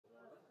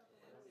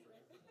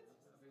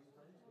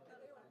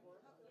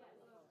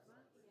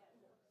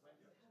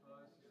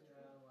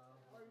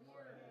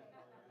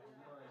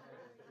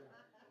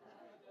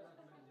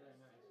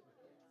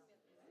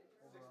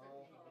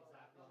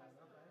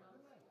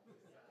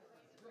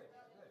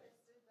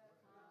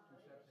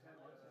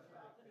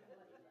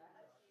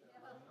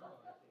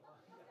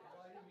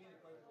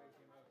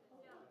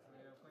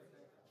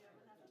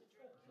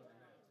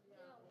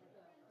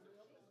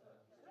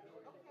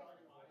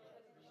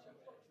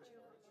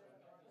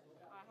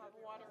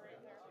water right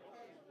there.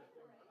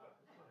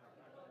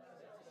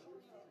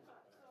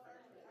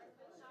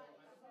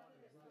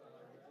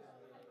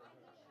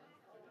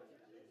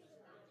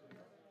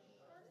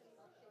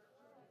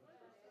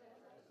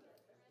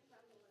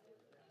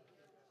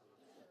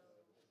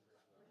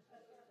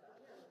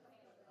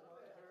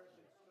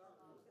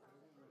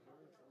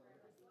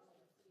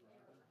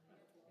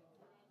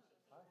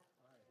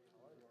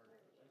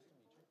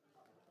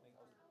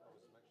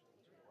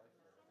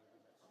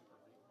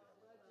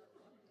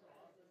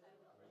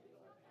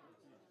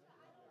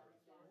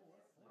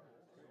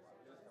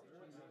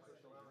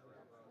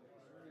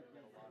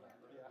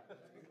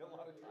 A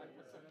lot of time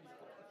with some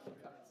people.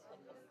 Yes.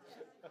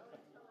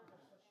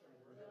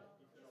 Yeah.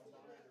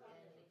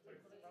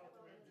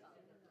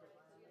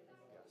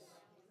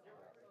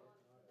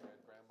 And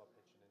Grandma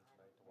pitching in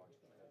tonight to watch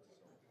the kids,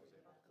 so I was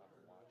able to come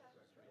and watch.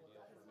 It was a big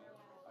deal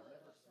for me. I've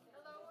never seen it.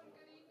 Hello and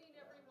good evening,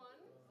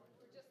 everyone.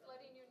 We're just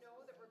letting you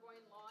know that we're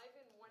going live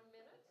in 1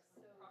 minute,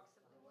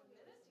 approximately 1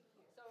 minute.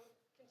 So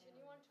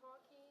continue on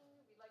talking.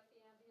 We like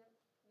the ambient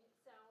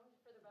sound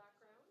for the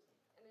background,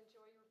 and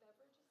enjoy your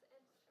beverages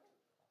and show.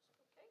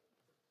 Okay?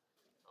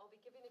 I'll be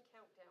giving a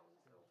countdown,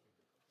 so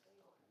hang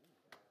on. And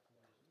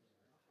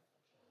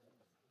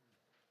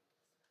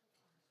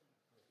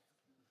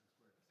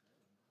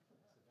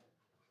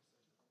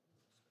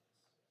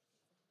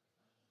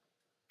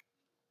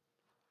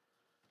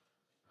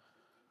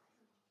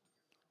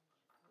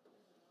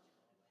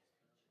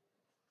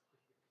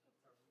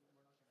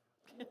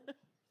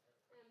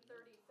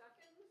 30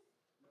 seconds.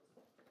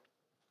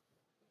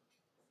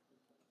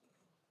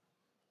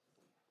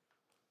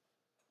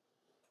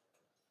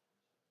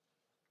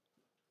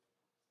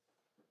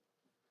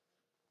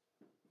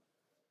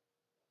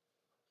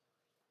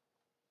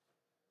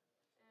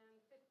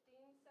 And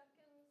 15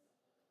 seconds.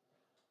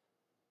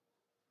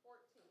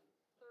 14,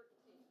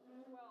 13,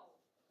 12,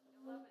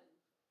 11,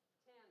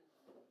 10,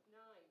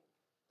 9,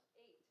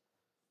 8,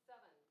 7,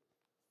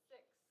 6,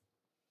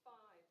 5,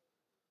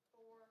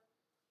 4,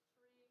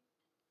 3,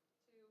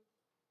 2.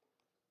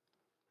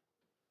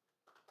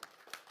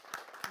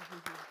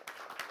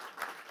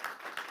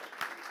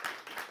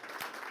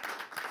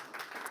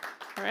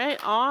 All right,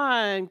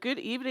 on. Good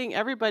evening,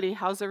 everybody.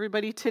 How's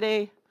everybody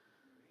today?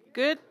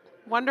 Good?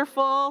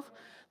 Wonderful.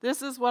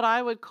 This is what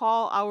I would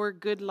call our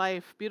good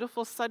life.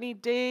 Beautiful sunny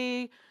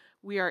day.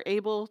 We are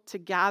able to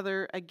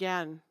gather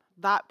again.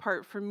 That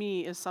part for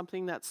me is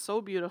something that's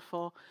so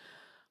beautiful.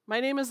 My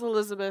name is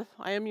Elizabeth.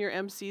 I am your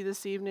MC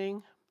this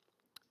evening.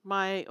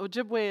 My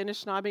Ojibwe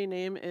Anishinaabe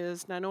name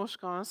is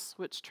Nanoshkans,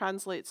 which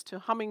translates to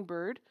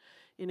hummingbird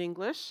in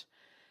English.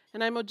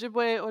 And I'm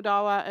Ojibwe,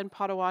 Odawa, and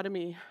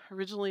Potawatomi,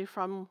 originally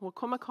from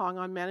Wakomacong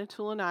on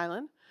Manitoulin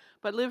Island,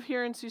 but live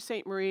here in Sault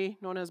Ste. Marie,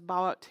 known as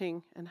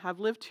Bawauting, and have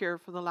lived here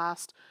for the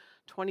last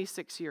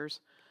 26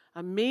 years.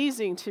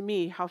 Amazing to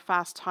me how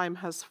fast time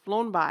has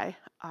flown by.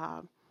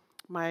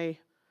 My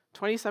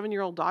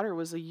 27-year-old daughter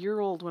was a year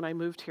old when I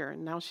moved here,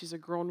 and now she's a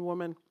grown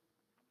woman.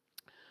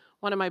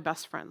 One of my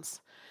best friends.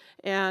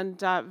 And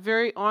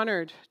very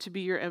honored to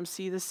be your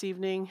MC this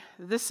evening.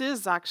 This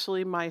is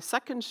actually my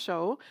second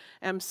show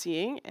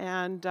MCing,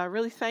 and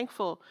really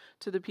thankful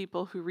to the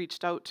people who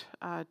reached out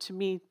to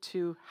me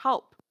to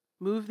help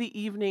move the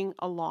evening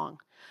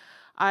along.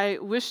 I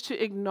wish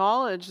to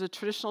acknowledge the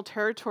traditional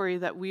territory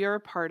that we are a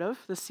part of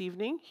this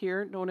evening,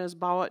 here known as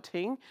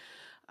Bawauting,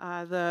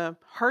 the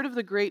heart of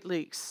the Great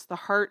Lakes, the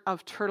heart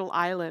of Turtle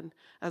Island,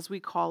 as we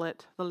call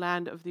it, the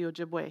land of the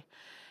Ojibwe.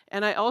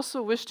 And I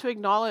also wish to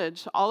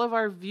acknowledge all of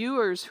our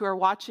viewers who are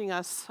watching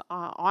us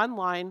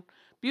online.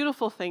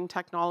 Beautiful thing,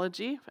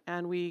 technology,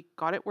 and we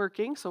got it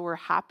working, so we're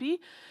happy.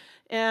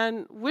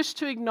 And wish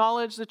to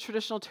acknowledge the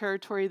traditional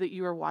territory that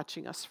you are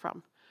watching us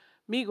from.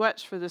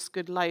 Miigwech for this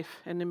good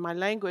life, and in my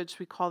language,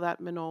 we call that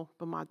Mino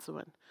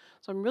Bamadzuin.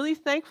 So I'm really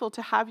thankful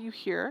to have you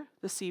here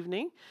this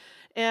evening,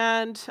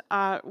 and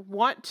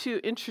want to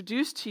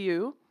introduce to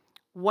you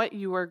what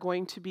you are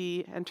going to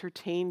be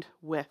entertained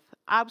with.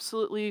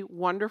 Absolutely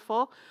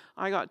wonderful.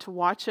 I got to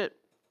watch it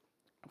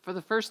for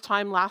the first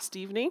time last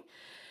evening.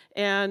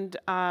 And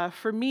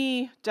for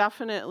me,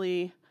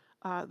 definitely,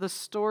 the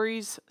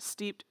Stories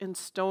Steeped in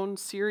Stone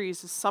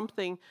series is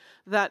something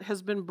that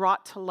has been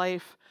brought to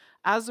life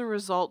as a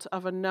result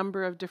of a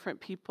number of different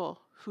people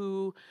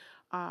who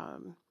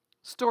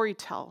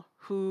storytell,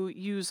 who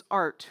use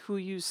art, who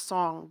use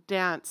song,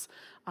 dance,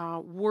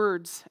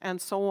 words,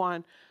 and so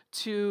on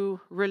to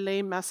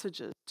relay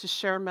messages, to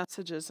share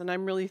messages. And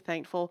I'm really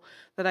thankful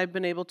that I've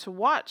been able to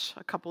watch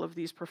a couple of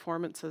these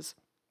performances.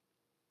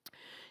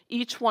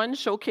 Each one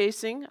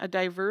showcasing a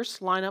diverse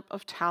lineup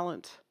of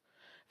talent,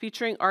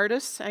 featuring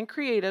artists and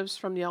creatives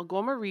from the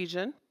Algoma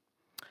region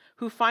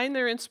who find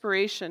their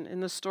inspiration in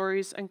the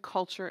stories and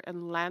culture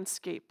and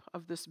landscape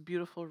of this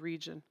beautiful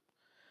region.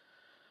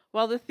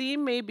 While the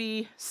theme may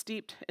be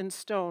steeped in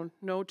stone,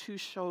 no two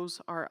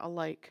shows are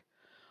alike.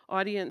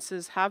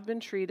 Audiences have been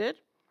treated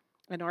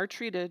and are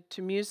treated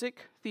to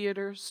music,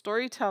 theater,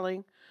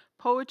 storytelling,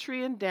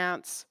 poetry and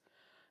dance,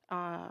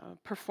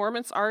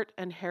 performance art,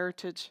 and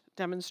heritage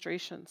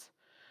demonstrations.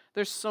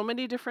 There's so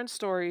many different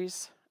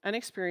stories and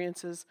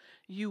experiences.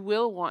 You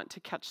will want to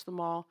catch them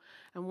all.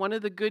 And one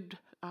of the good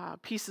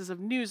pieces of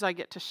news I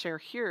get to share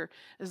here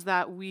is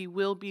that we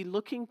will be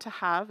looking to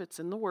have, it's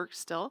in the works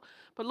still,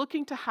 but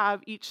looking to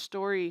have each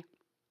story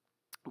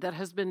that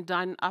has been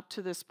done up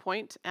to this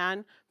point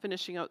and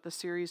finishing out the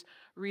series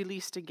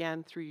released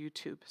again through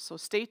YouTube. So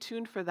stay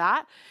tuned for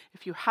that.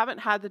 If you haven't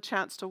had the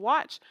chance to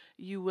watch,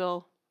 you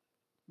will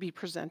be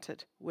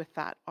presented with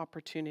that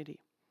opportunity.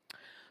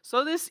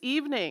 So this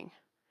evening,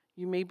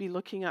 you may be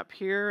looking up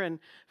here and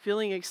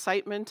feeling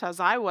excitement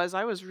as I was.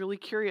 I was really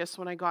curious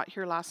when I got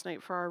here last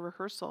night for our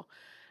rehearsal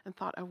and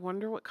thought, I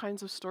wonder what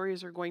kinds of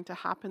stories are going to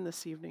happen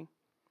this evening.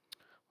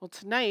 Well,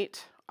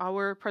 tonight,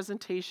 our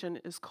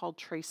presentation is called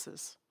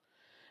Traces,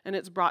 and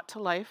it's brought to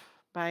life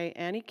by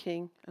Annie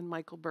King and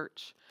Micheal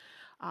Burtch.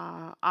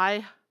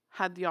 I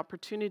had the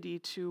opportunity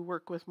to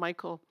work with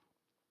Micheal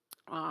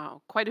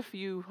quite a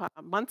few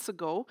months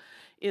ago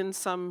in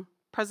some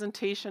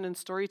presentation and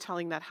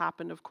storytelling that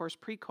happened, of course,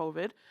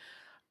 pre-COVID.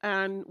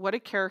 And what a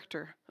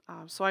character.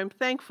 So I'm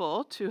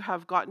thankful to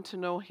have gotten to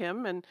know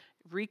him and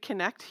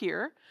reconnect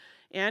here.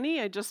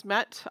 Annie, I just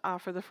met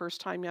for the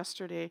first time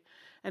yesterday,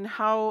 and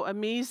how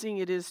amazing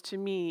it is to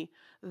me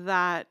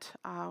that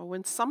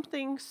when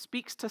something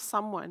speaks to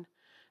someone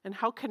and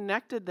how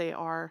connected they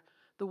are,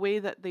 the way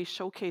that they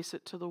showcase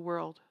it to the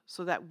world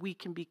so that we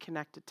can be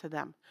connected to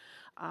them.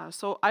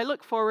 So I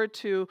look forward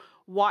to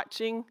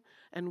watching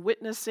and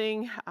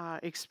witnessing,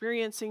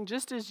 experiencing,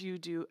 just as you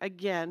do,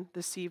 again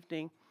this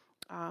evening,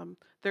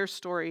 their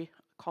story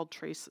called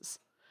Traces.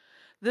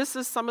 This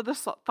is some of the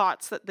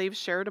thoughts that they've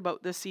shared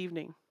about this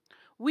evening.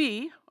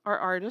 We are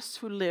artists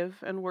who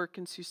live and work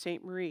in Sault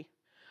Ste. Marie.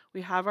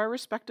 We have our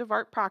respective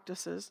art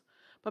practices,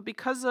 but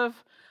because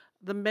of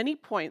the many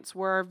points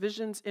where our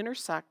visions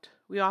intersect,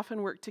 we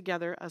often work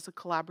together as a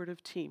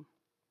collaborative team.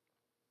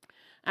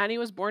 Annie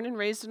was born and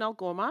raised in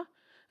Algoma,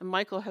 and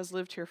Micheal has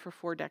lived here for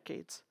 4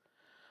 decades.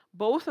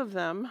 Both of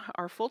them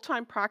are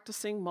full-time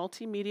practicing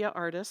multimedia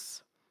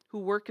artists who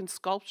work in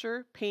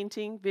sculpture,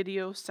 painting,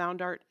 video,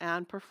 sound art,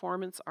 and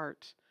performance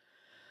art.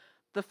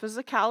 The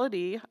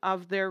physicality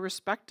of their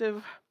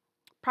respective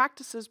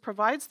practices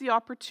provides the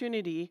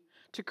opportunity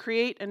to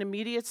create an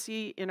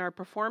immediacy in our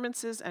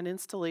performances and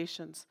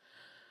installations.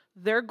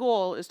 Their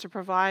goal is to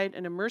provide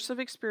an immersive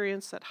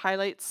experience that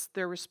highlights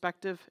their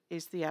respective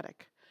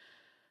aesthetic.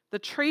 The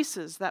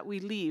traces that we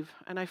leave,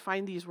 and I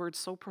find these words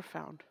so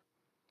profound.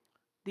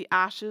 The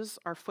ashes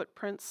are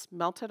footprints,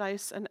 melted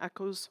ice, and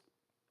echoes,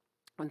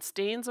 and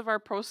stains of our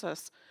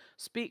process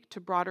speak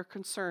to broader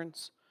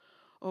concerns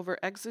over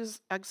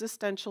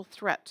existential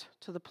threat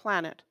to the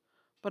planet,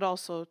 but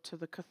also to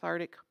the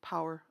cathartic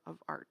power of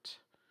art.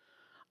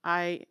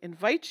 I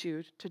invite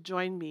you to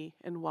join me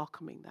in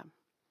welcoming them.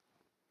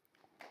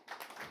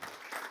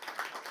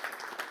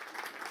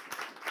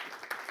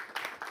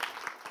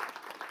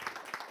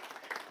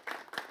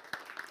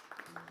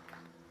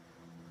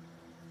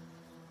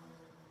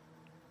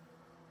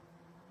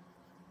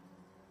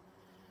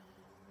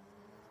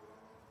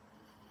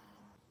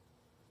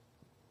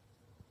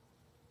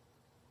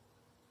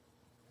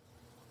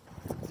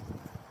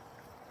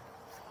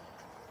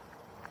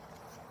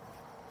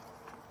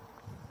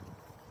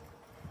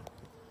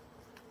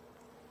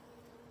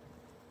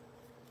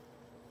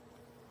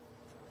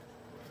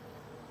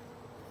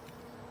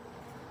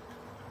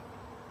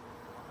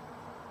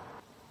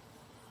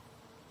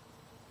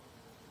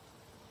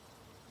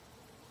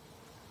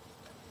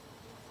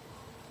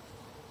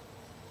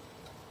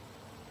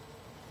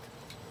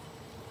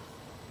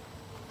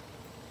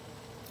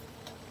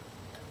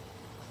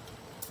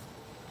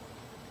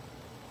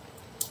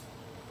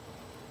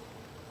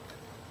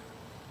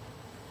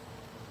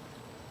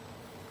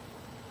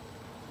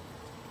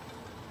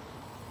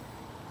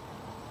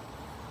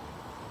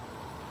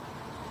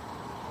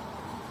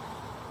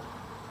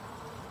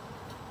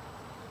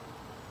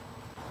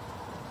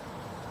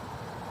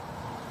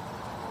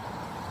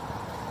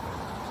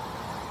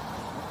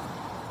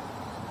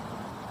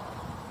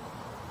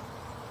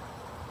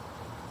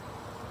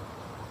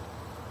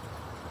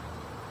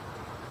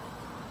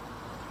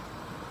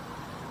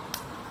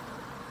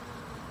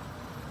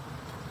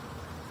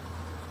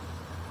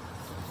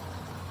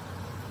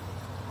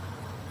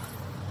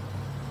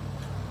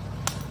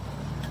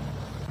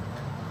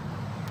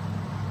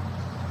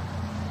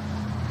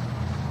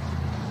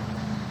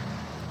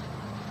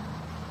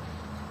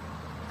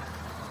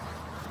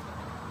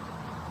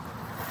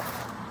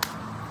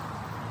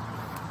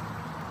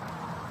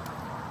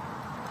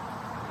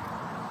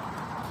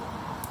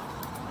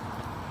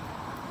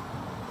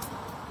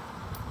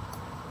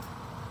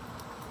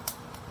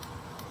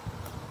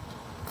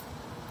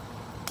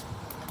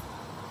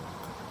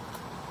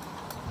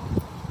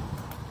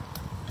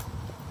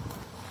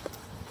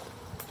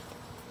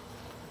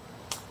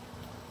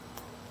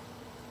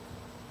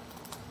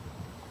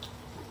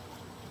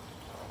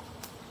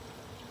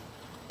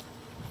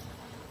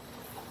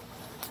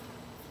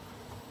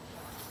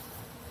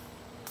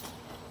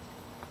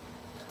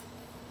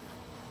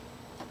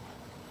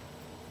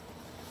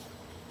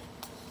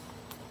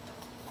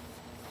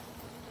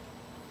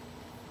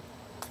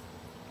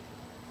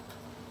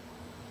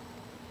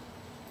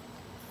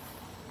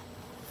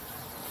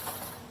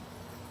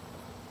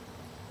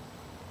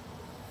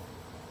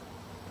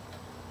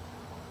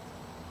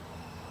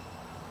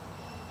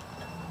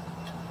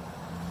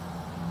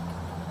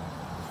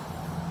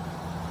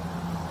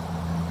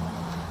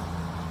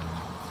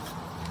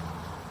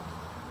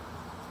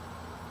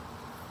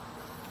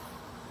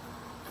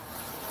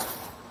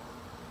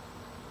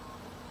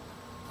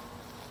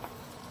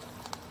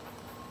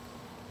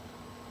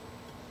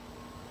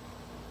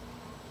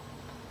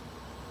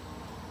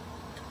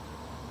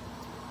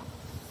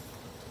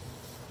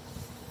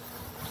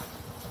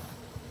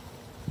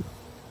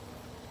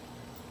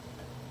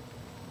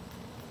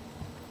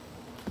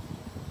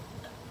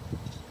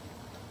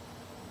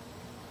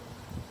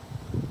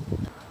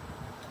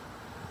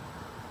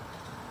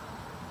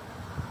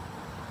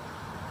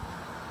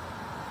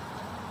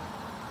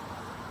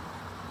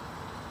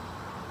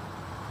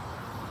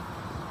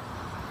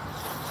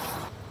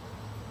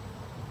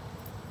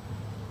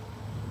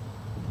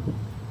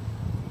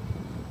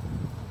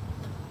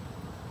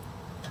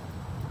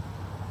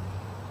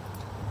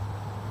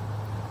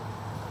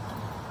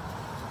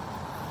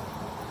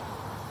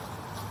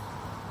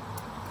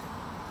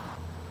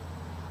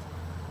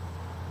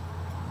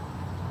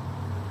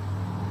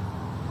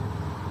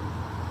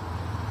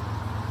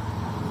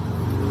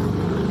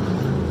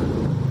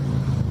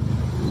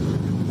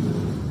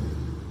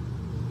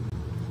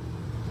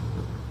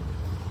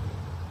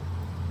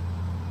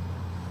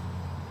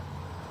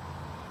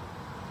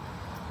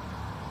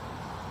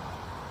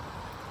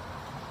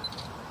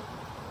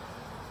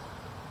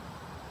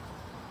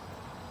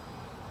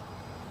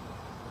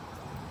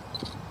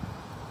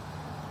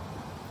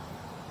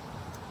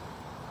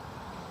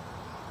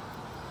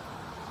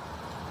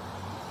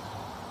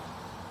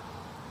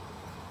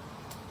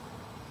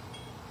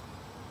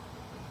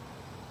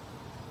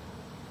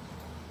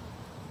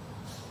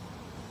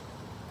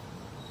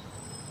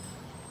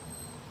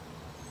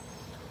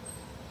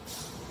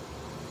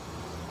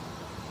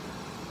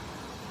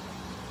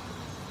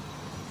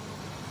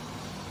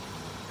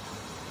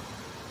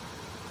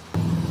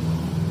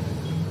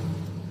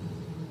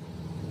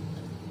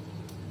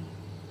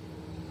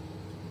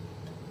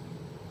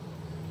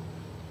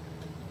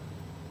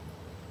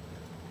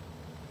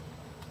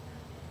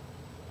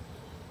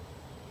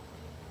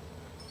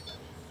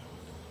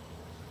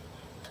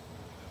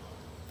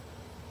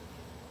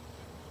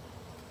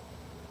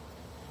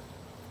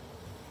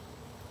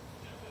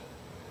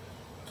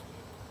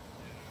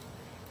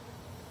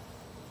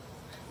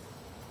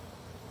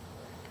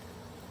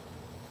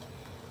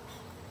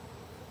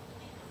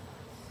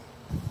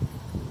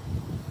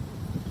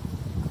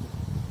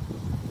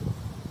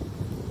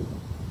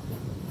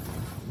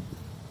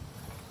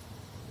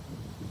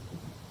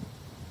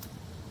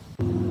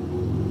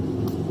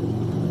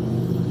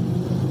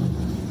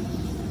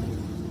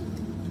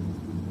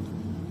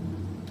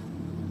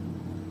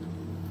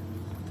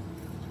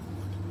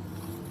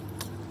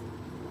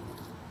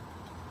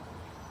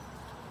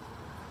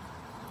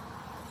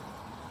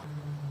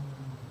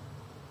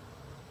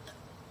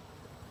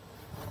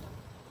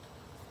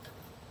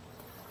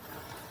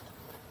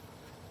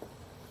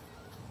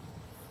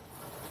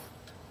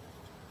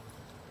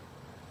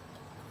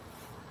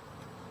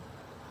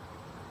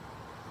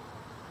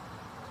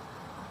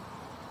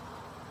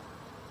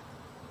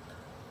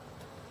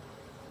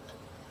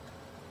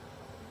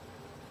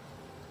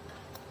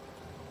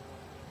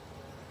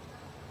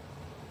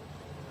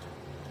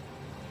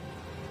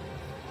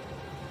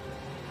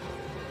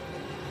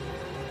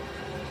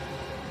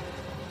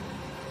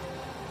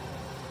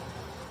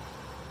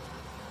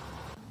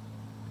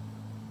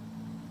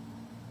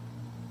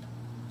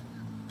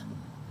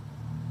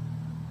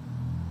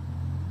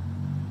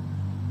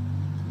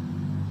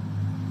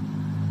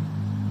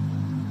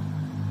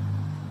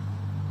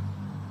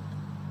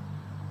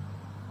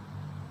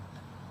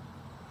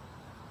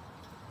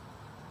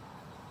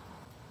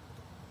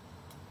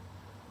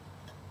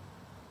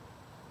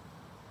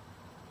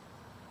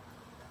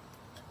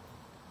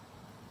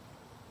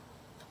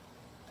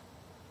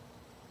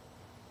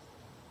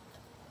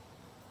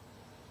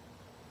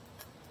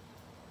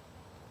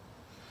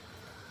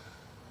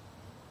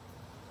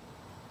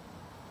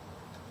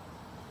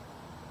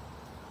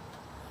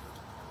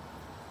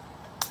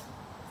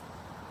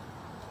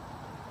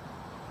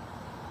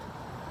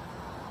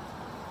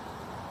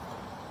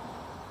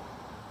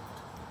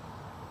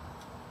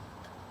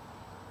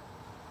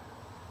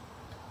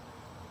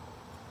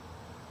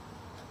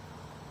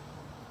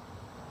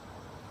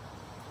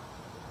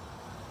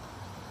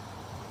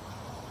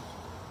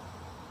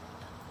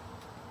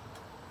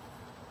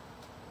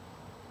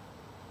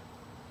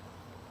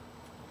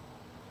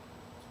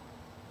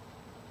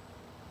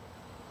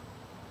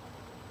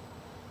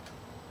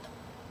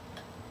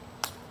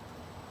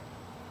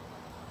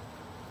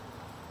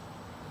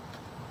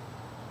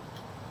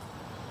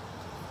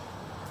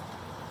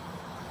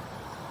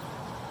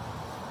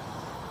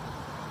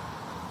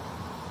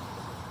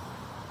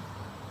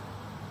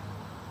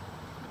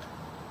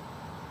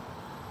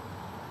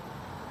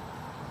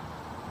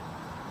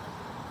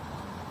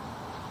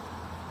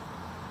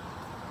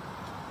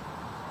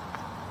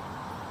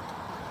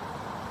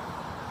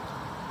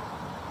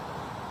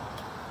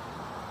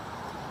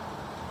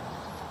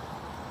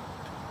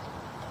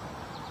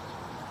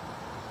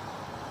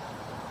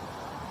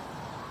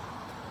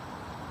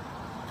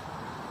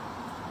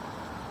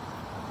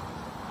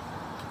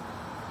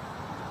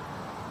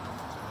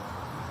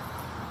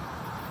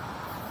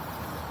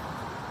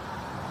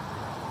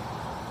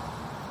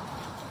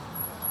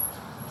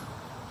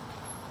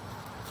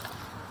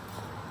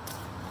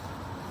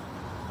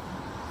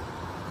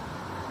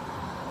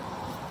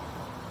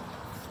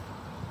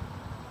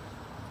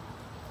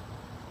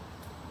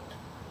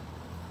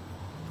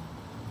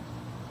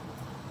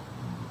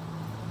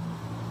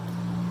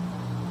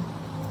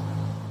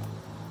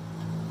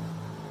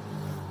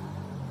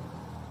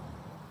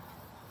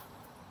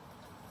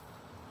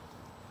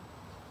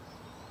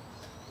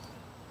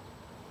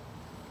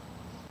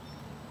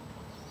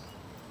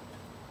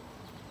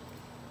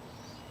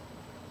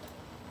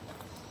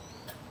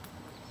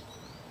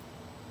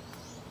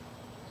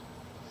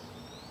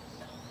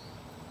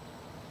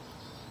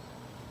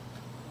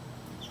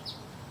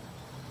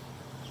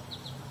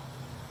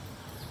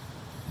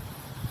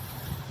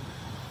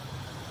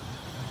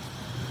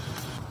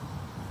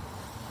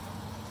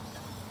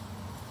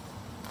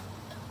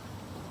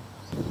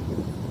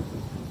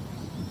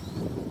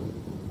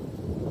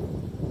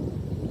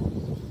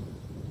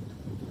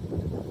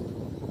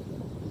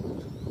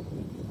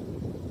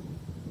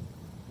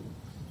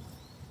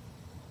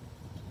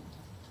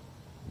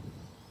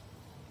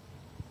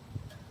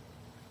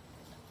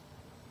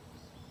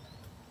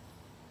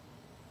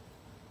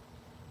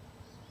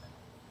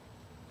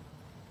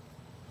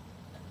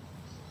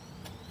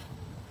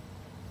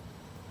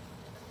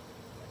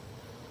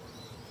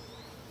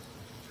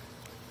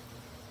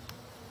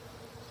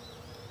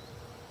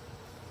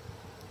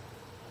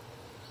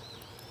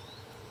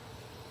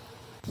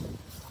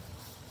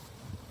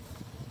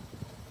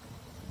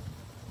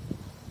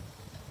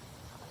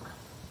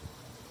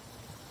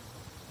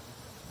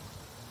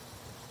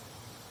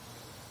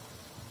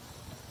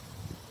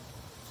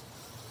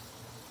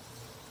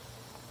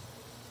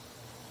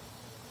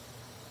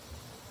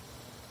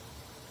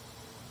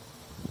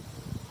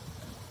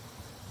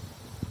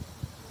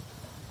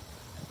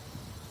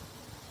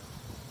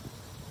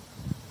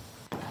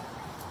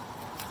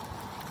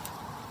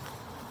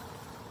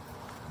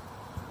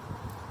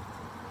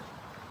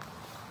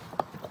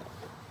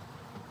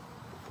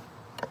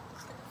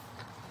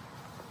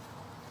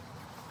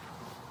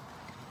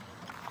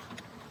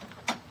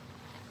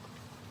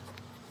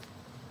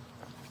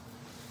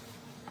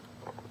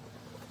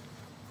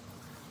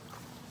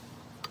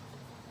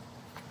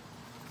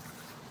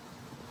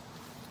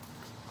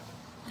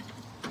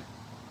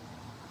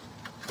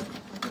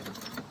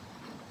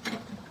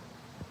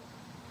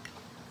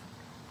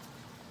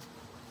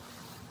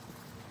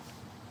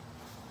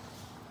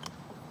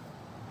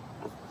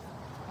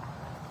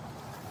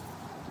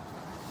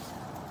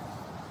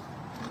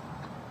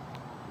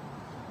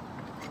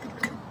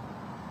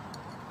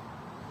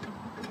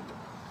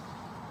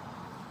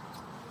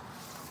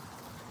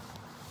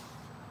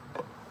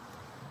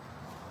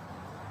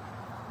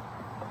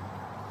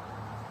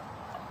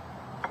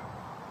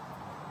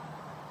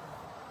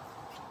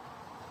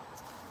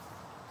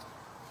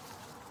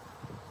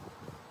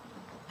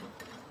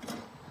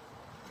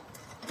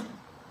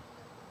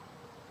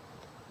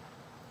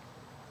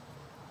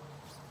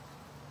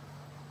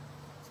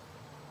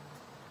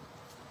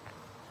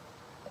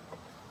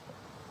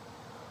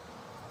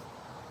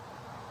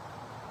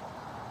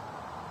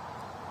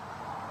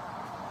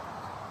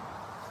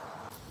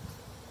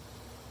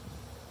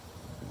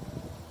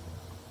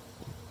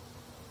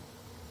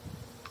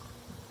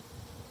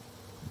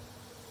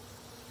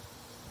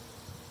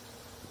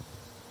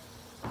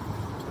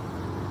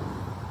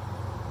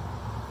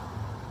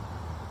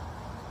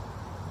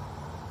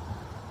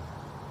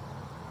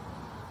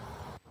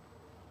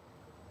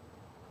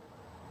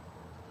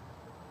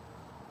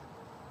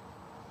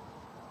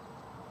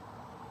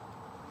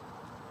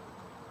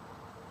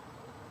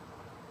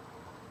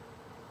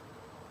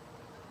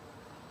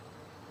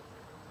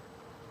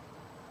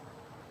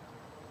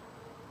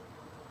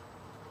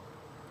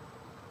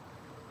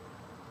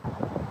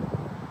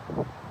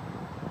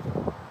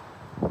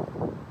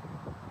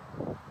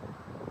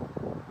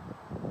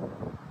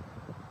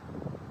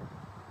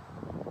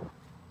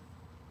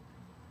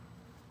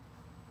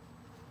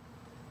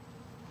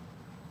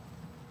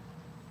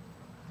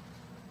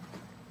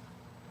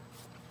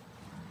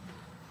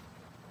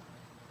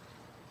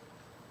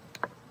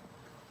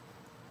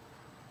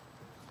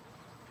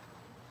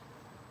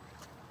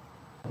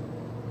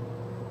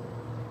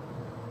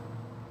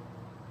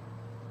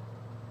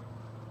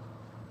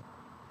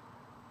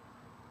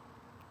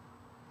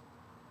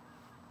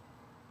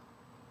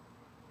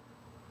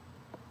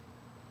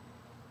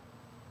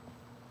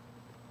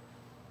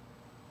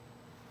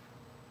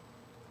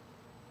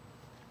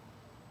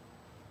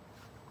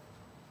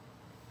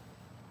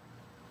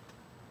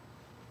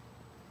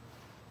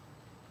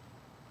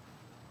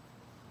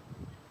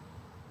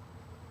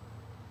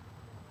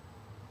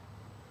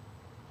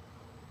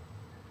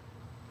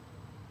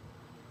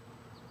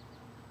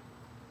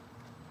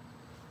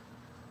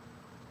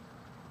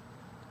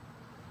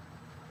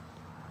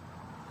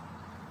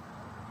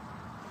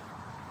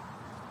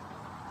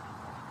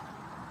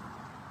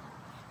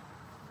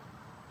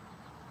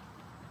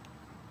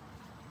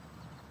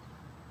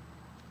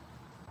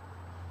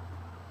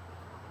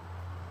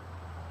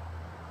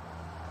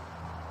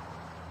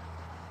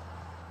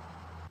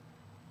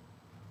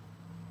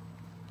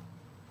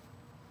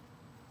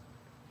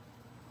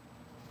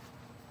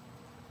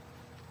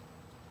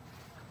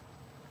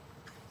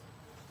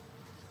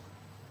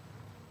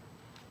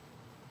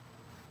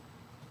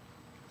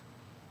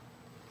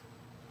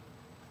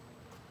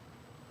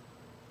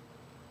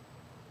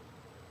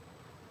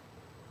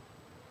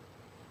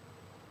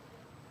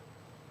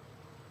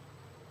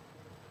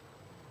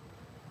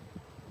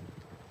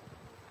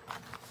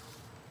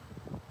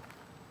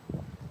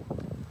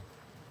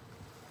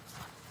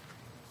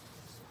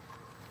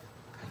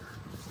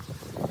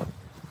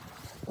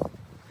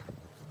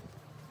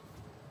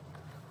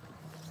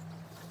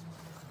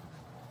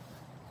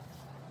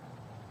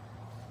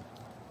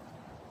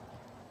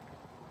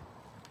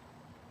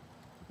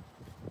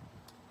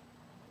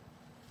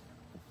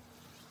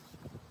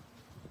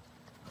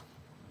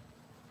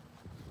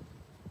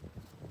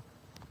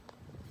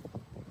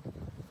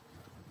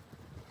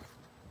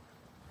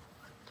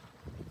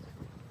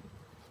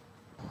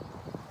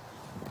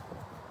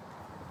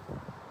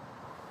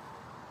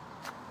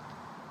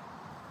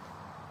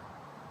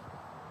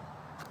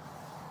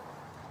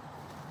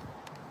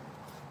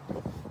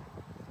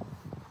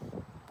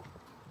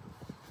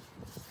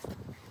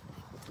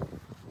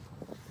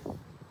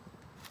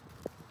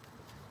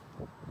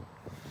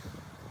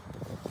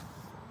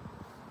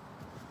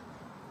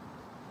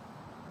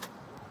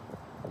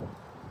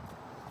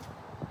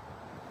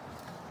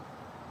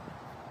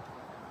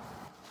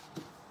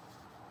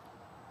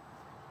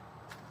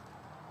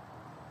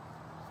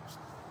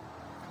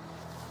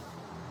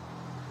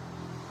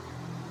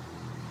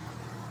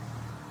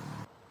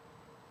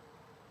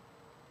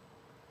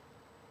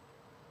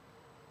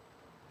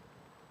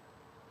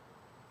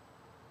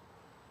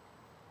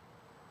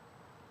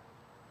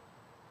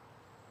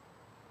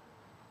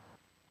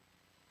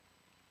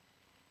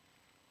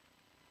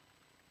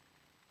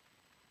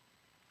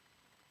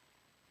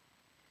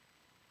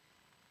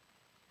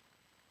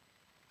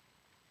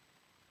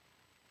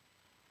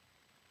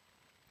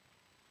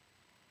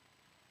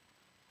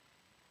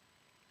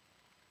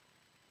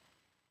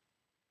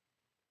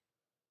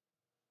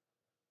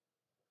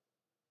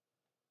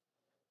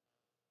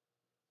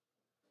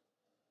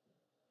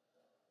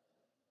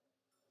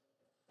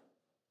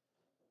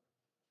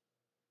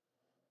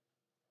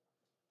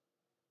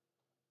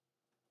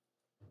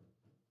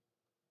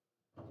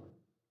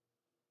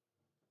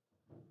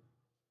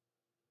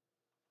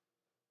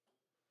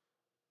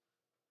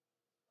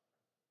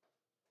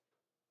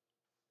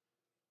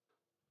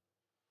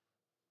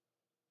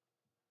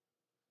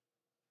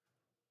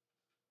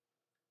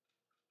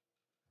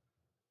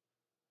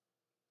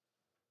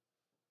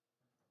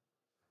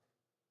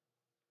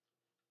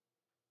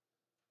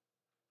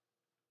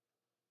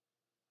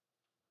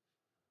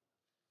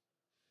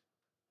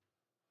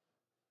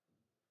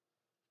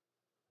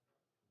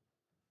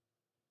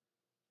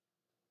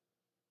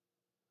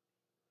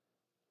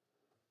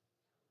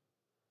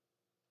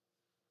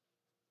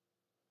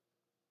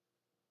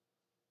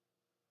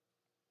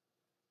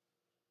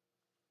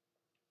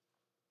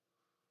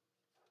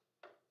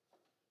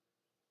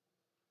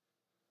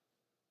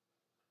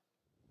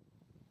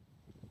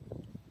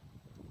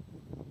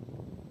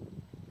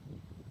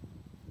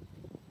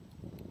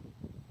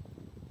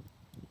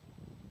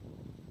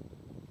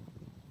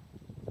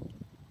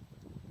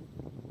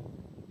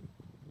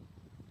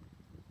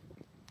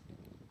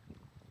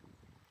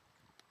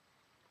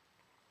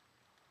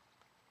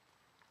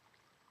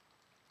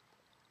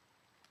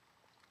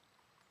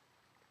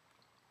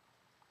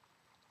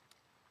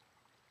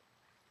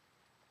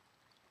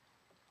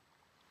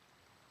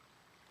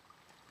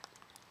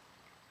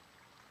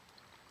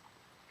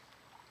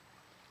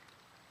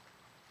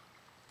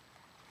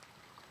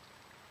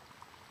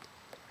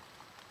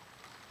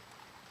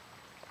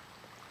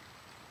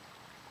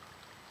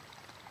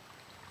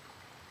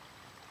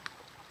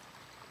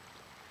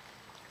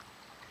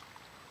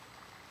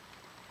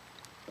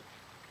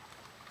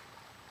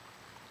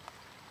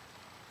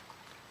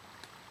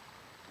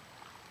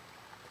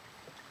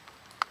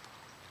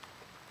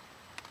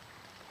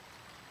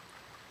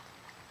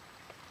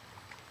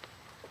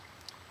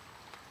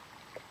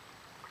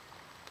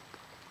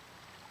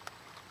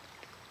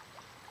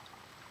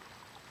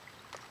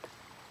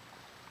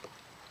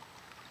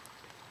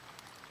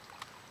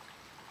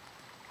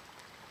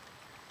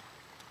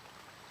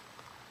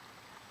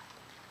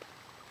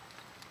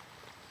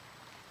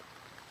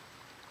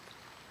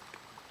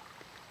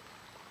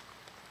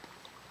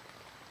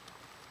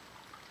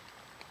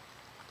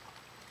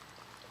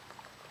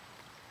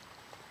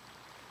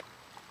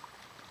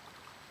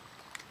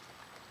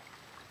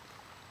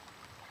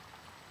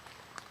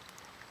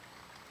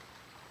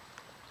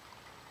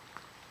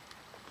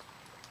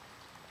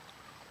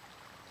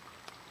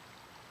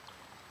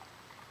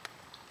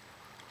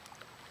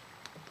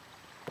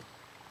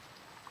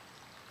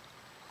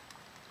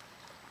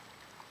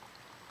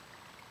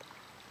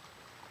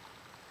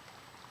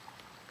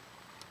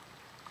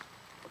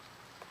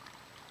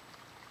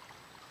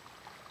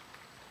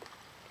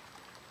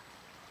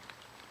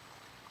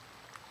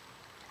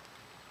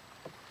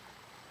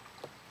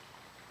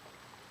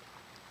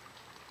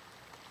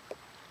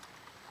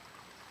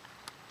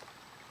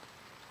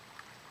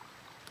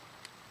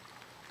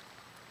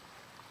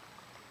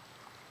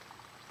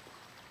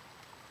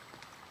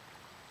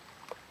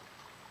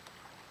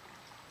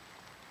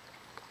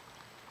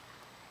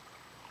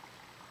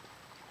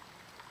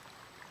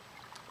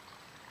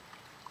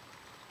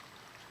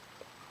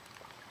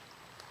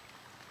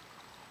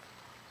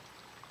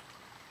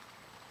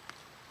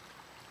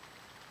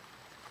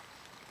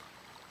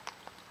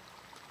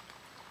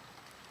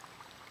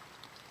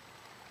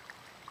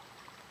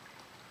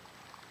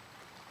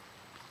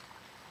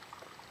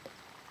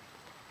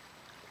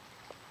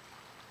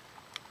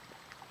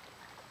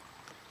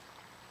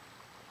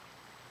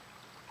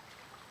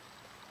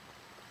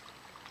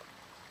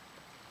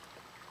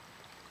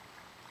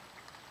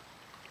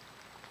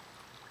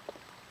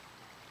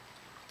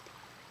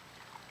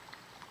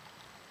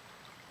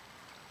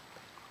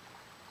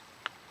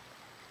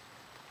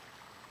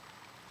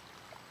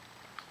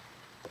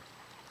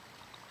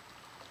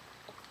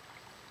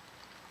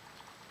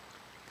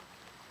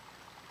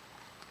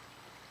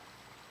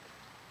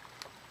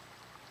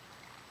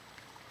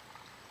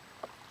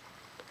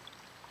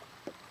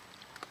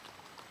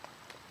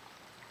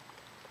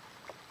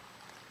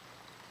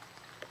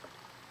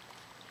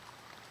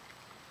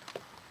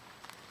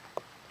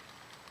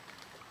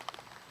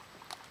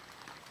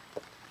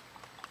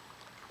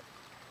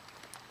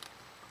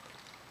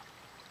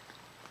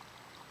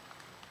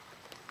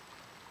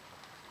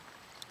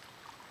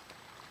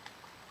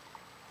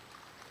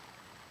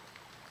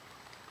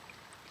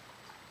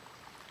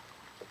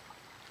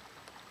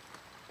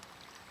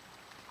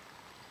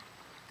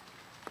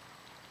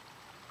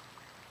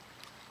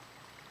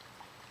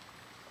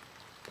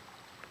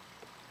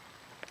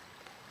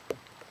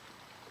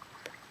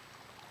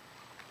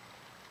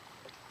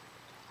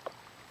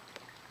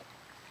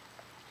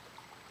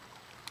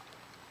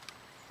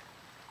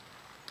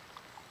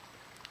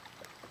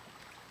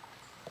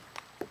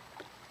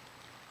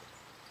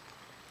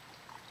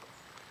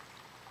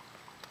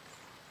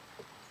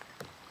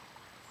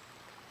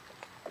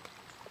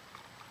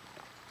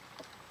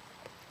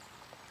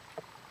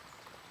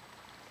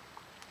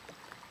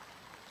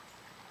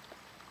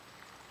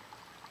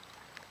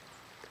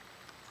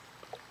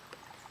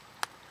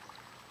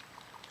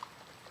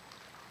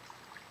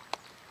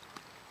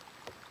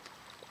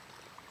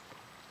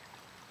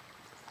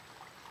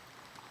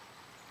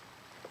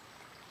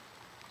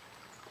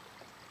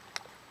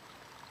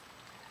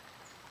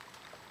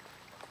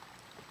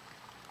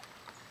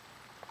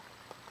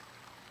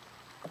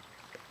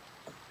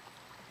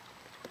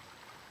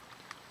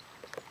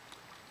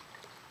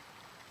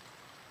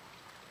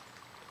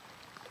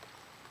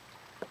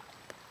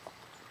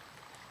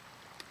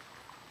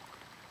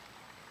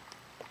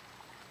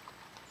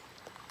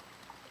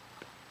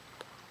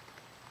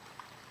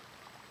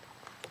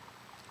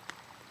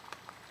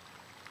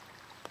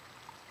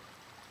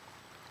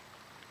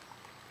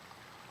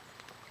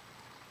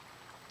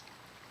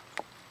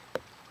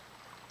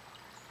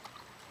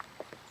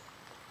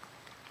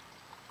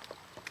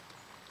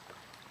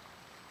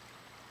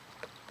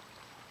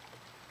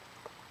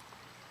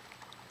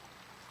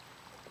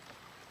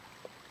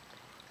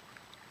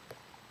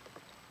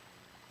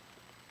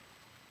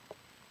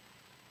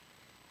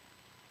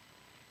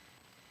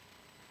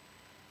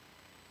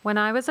 When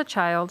I was a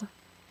child,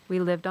 we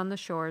lived on the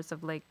shores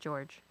of Lake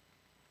George,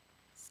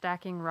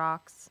 stacking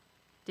rocks,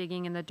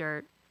 digging in the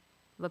dirt,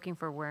 looking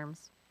for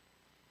worms.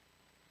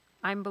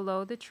 I'm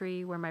below the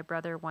tree where my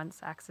brother once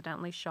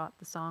accidentally shot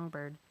the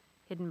songbird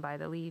hidden by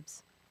the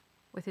leaves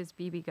with his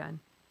BB gun.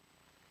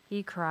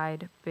 He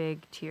cried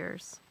big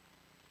tears.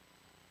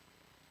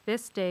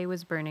 This day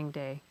was burning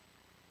day.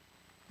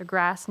 The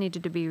grass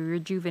needed to be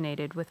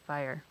rejuvenated with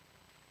fire.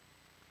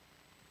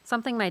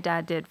 Something my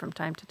dad did from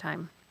time to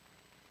time.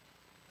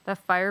 The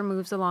fire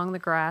moves along the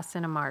grass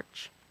in a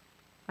march.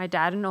 My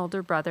dad and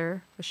older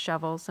brother with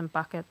shovels and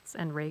buckets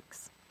and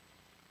rakes.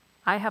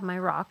 I have my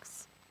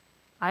rocks.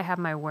 I have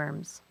my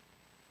worms.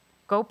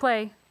 Go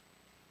play.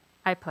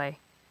 I play.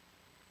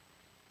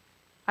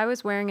 I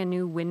was wearing a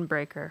new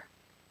windbreaker,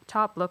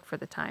 top look for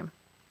the time.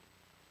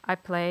 I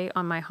play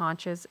on my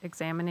haunches,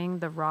 examining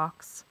the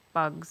rocks,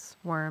 bugs,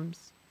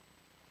 worms.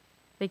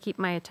 They keep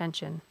my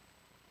attention.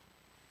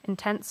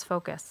 Intense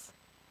focus.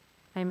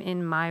 I'm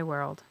in my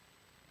world.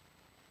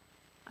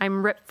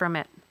 I'm ripped from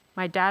it.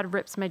 My dad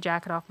rips my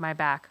jacket off my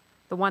back,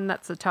 the one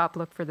that's the top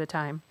look for the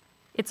time.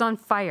 It's on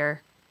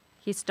fire.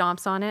 He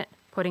stomps on it,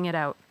 putting it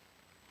out.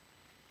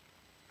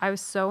 I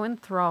was so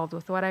enthralled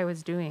with what I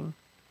was doing,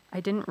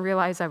 I didn't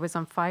realize I was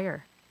on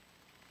fire.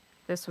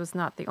 This was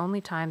not the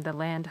only time the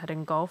land had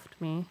engulfed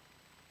me,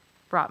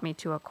 brought me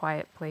to a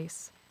quiet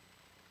place.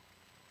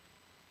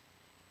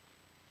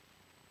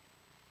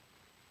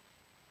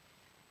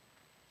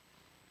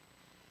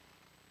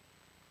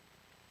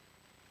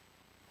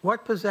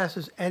 What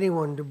possesses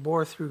anyone to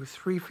bore through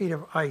 3 feet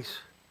of ice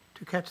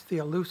to catch the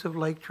elusive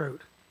lake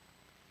trout?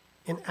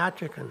 In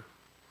Atchison,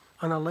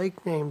 on a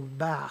lake named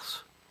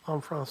Basse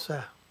en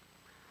français.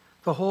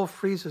 The hole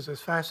freezes as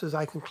fast as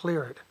I can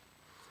clear it,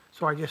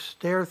 so I just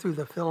stare through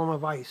the film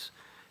of ice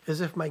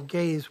as if my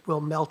gaze will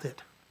melt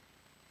it.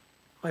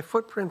 My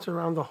footprints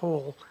around the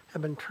hole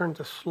have been turned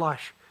to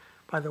slush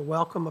by the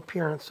welcome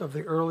appearance of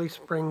the early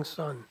spring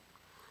sun,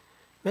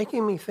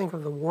 making me think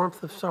of the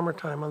warmth of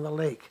summertime on the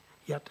lake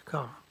yet to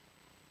come.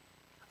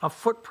 Of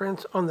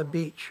footprints on the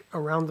beach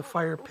around the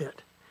fire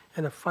pit,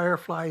 and of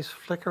fireflies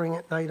flickering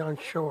at night on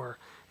shore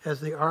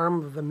as the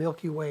arm of the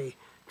Milky Way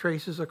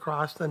traces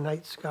across the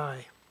night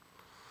sky.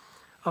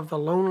 Of the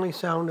lonely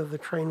sound of the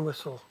train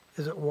whistle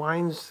as it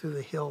winds through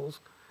the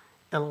hills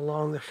and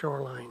along the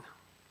shoreline.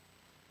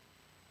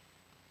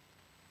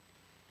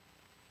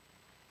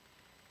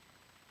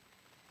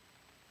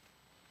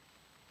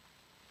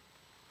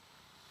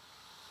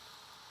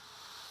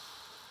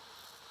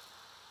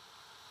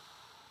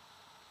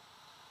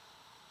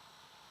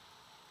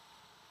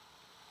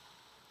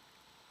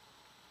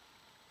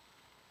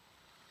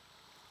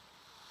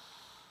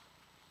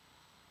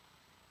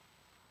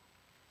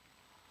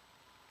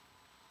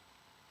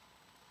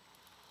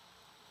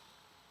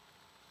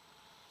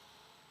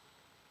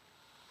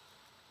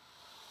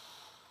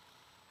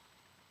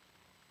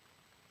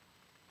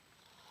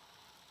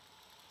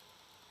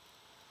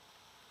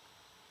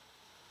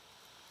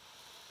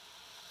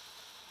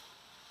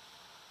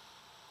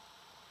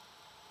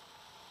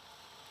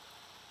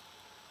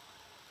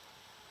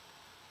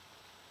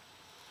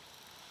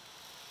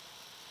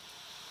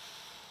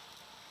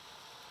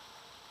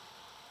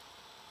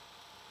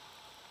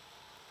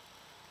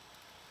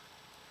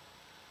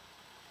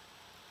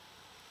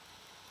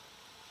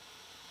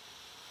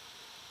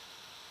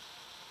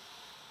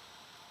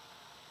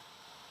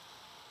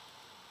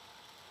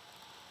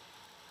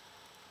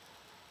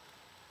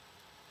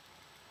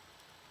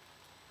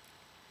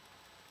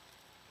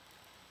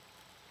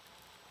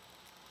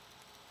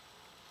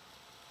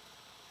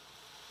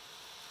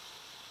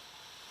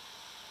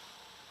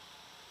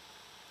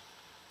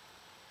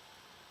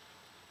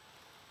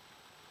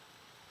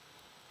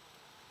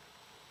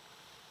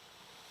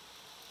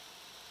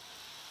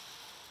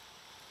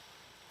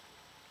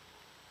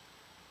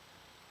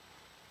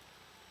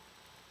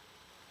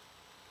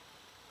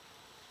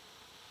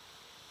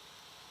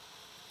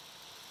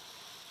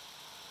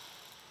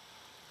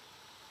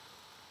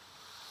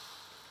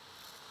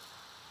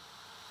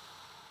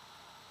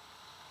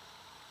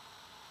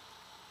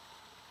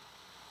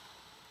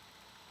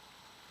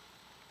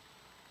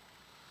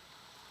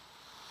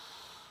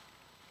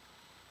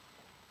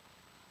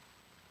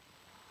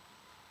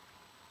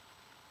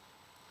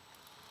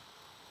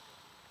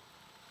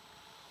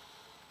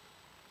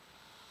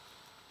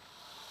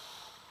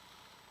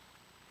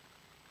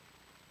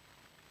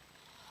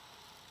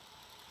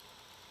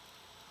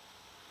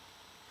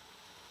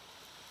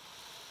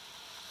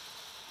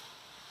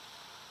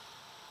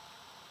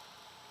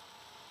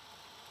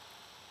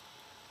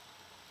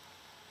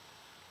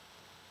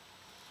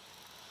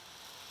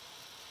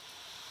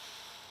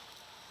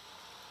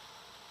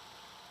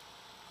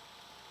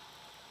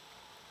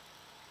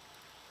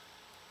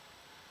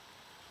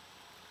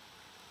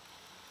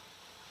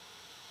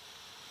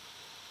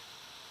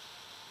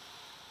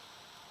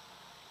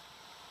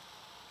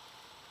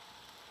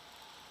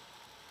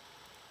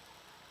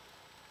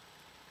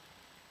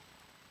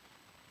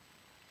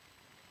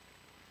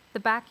 The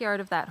backyard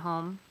of that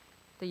home,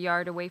 the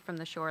yard away from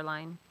the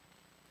shoreline,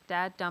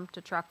 Dad dumped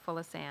a truck full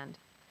of sand.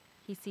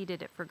 He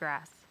seeded it for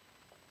grass.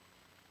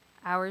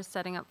 Hours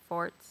setting up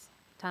forts,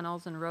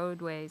 tunnels, and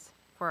roadways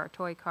for our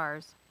toy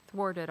cars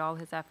thwarted all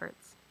his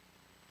efforts,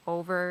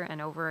 over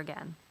and over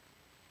again.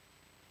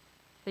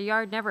 The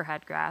yard never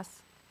had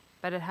grass,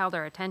 but it held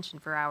our attention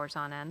for hours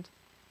on end.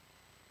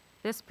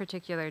 This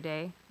particular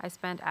day, I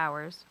spent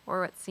hours,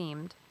 or what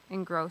seemed,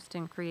 engrossed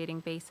in creating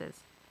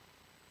bases,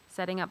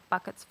 setting up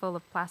buckets full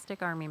of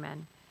plastic army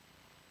men.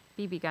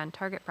 BB gun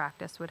target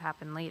practice would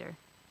happen later.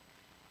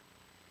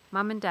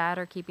 Mom and Dad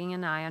are keeping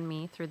an eye on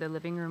me through the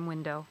living room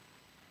window.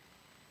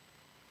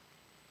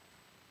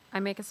 I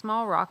make a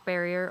small rock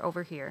barrier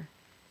over here.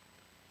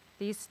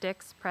 These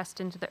sticks pressed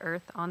into the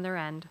earth on their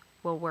end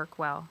will work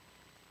well.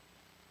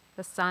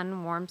 The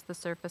sun warms the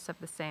surface of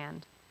the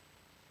sand.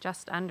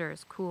 Just under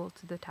is cool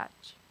to the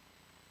touch.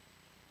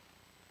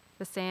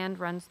 The sand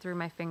runs through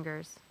my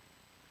fingers.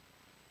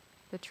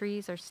 The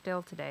trees are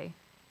still today.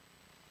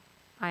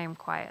 I am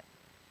quiet.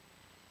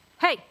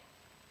 Hey!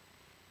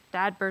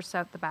 Dad bursts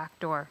out the back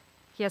door.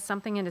 He has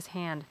something in his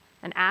hand,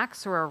 an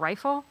axe or a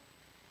rifle.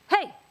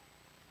 Hey!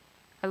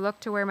 I look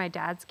to where my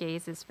dad's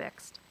gaze is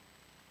fixed.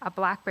 A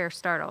black bear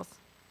startles.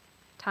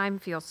 Time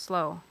feels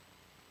slow.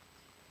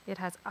 It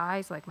has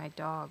eyes like my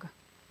dog.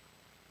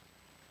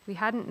 We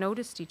hadn't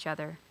noticed each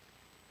other,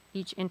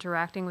 each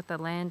interacting with the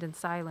land in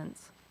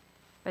silence,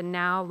 but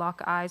now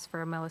lock eyes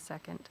for a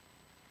millisecond.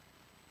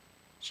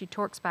 She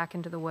torques back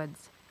into the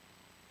woods.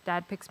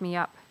 Dad picks me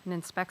up and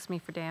inspects me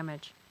for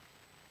damage.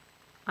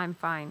 I'm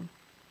fine,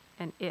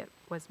 and it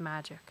was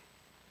magic.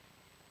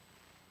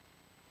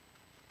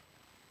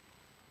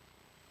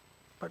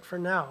 But for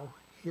now,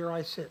 here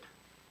I sit,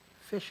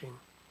 fishing,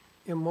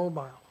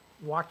 immobile,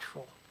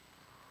 watchful,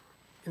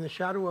 in the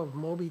shadow of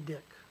Moby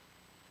Dick,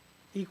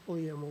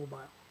 equally immobile,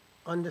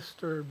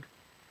 undisturbed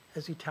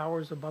as he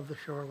towers above the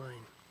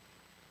shoreline.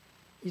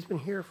 He's been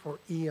here for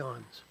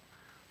eons,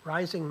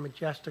 rising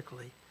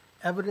majestically,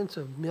 evidence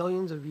of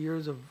millions of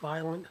years of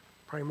violent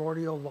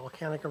primordial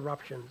volcanic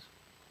eruptions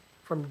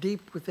from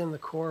deep within the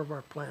core of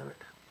our planet,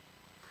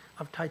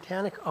 of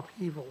titanic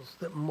upheavals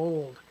that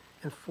mold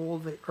and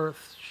fold the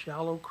Earth's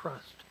shallow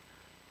crust,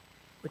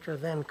 which are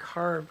then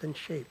carved and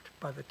shaped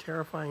by the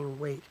terrifying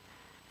weight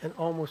and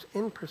almost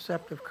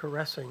imperceptible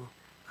caressing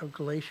of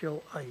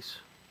glacial ice.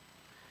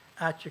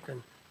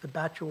 Achican, the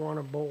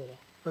Batchewana Bowl,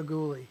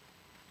 Laguli,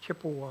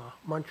 Chippewa,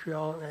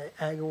 Montreal, and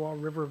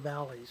Agawa River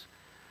valleys,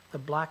 the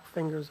black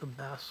fingers of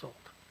basalt,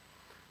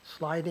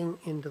 sliding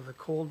into the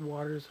cold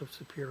waters of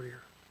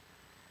Superior.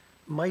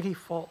 Mighty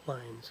fault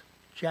lines,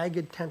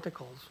 jagged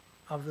tentacles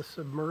of the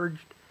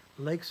submerged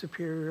Lake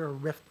Superior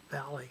Rift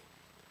Valley,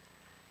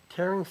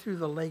 tearing through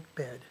the lake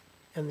bed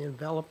and the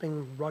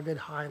enveloping rugged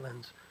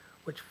highlands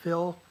which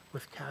fill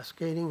with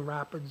cascading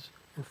rapids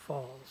and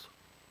falls.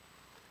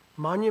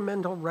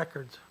 Monumental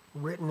records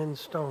written in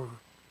stone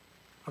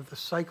of the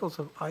cycles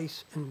of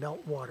ice and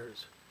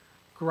meltwaters,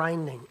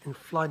 grinding and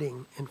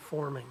flooding and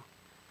forming.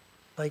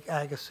 Lake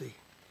Agassiz,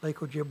 Lake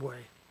Ojibwe,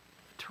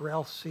 the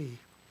Tyrrell Sea,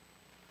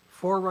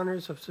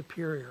 forerunners of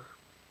Superior,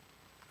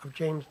 of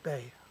James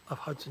Bay, of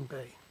Hudson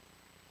Bay.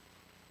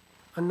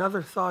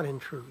 Another thought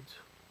intrudes.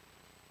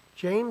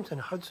 James and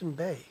Hudson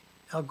Bay,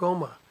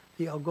 Algoma,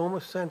 the Algoma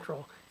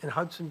Central and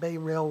Hudson Bay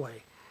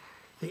Railway,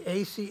 the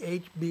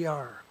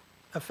ACHBR,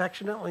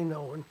 affectionately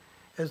known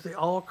as the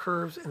All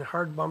Curves and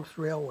Hard Bumps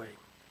Railway.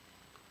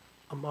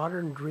 A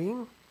modern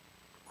dream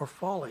or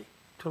folly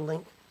to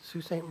link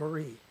Sault Ste.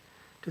 Marie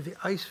to the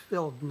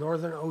ice-filled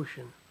Northern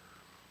Ocean,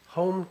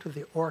 home to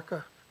the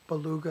orca,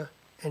 beluga,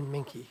 and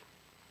minke.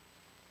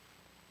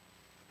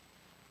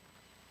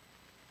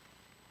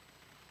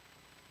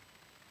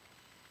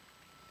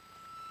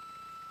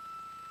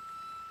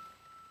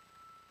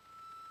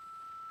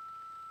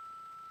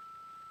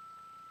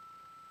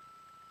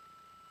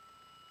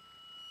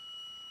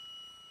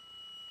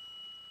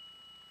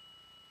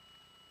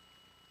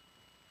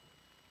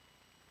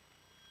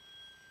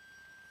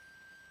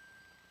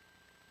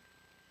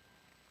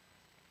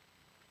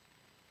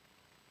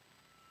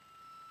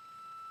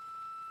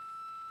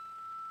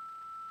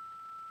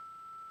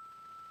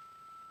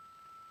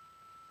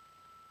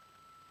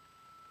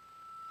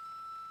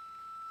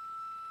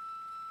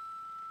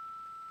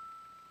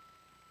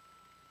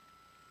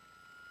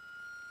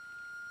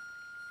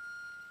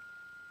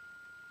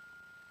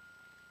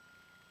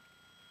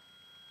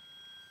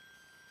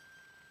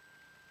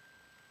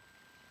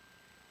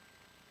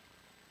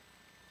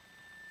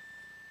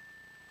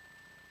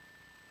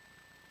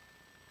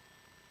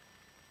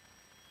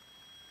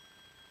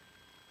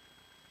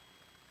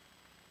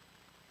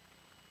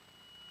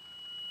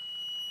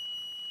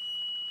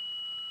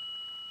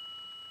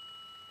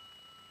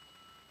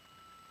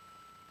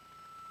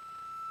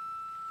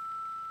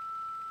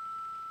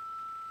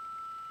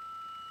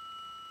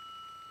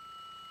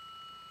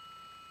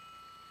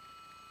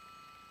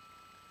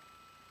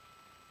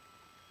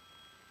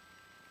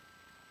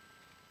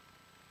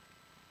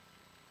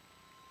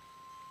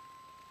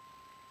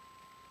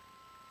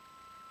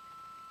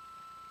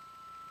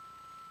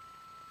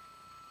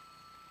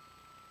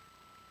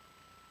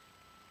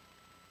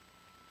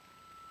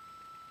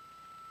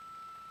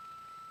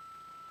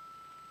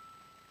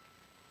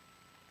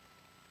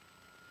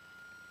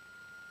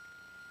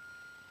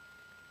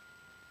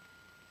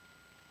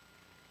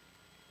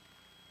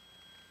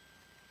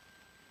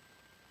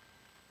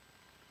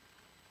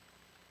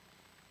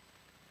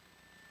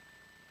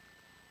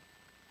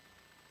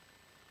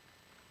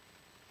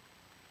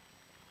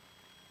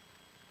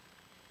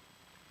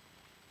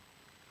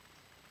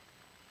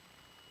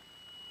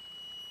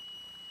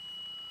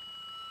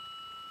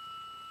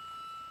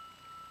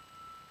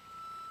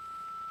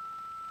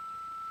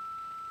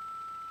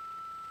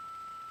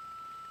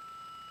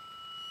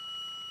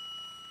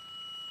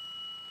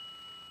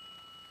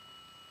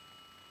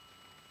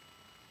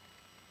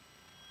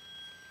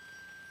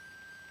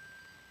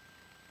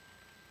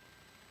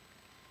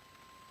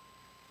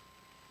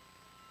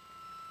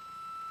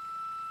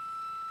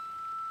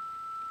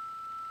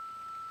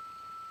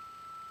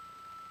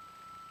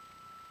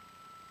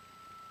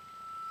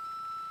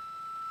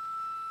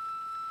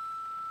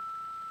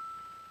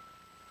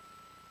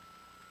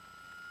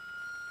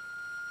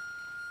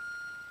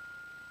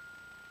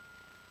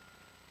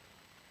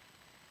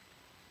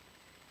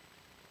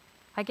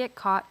 I get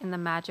caught in the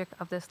magic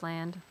of this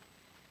land.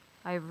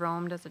 I have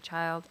roamed as a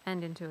child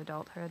and into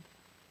adulthood.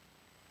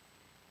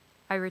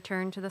 I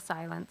return to the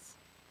silence.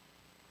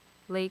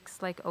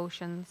 Lakes like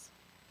oceans,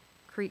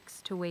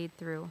 creeks to wade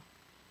through,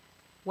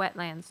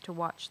 wetlands to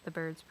watch the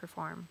birds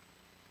perform.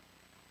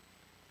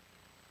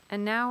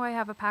 And now I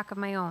have a pack of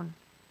my own,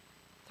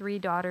 3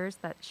 daughters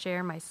that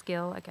share my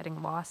skill at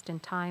getting lost in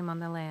time on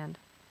the land,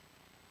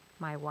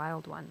 my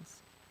wild ones.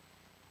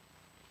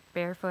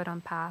 Barefoot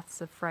on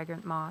paths of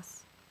fragrant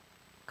moss,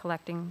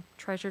 collecting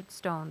treasured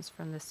stones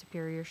from the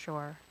superior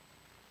shore.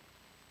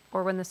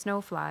 Or when the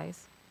snow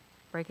flies,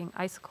 breaking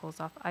icicles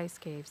off ice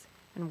caves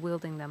and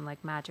wielding them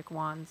like magic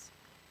wands.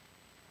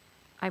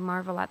 I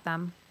marvel at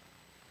them,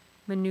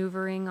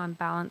 maneuvering on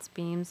balanced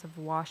beams of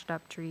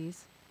washed-up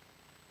trees,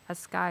 as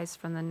skies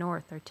from the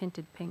north are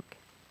tinted pink.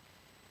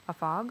 A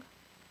fog?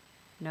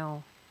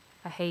 No,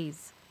 a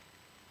haze.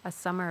 A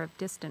summer of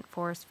distant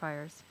forest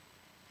fires.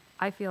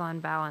 I feel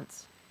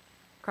unbalanced,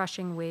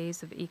 crushing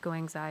waves of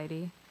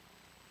eco-anxiety.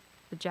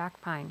 The jack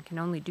pine can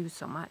only do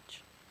so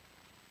much.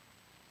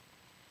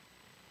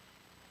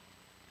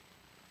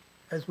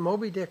 As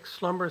Moby Dick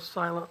slumbers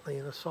silently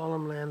in a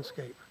solemn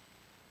landscape,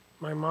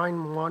 my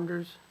mind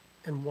wanders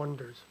and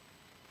wonders,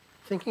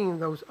 thinking of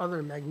those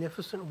other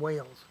magnificent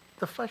whales,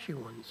 the fleshy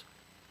ones,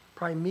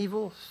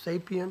 primeval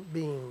sapient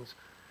beings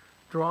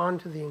drawn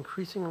to the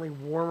increasingly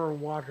warmer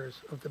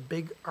waters of the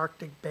big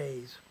Arctic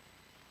bays,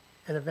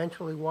 and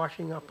eventually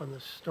washing up on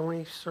the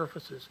stony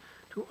surfaces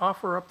to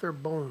offer up their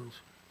bones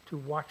to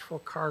watchful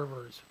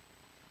carvers.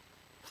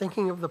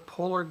 Thinking of the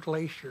polar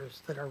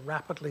glaciers that are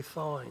rapidly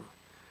thawing,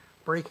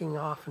 breaking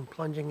off and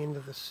plunging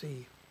into the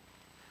sea.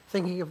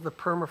 Thinking of the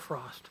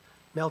permafrost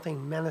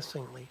melting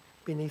menacingly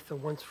beneath the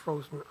once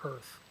frozen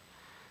earth.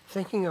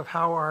 Thinking of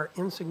how our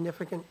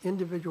insignificant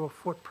individual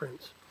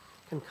footprints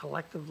can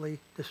collectively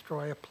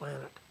destroy a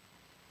planet.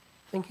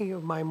 Thinking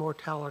of my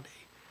mortality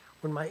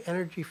when my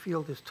energy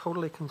field is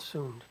totally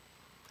consumed.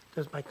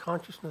 Does my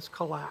consciousness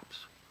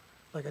collapse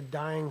like a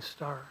dying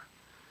star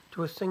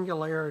to a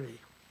singularity,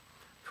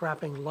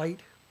 trapping light,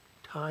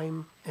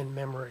 time, and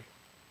memory?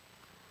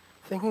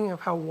 Thinking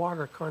of how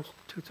water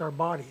constitutes our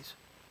bodies.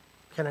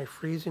 Can I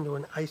freeze into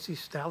an icy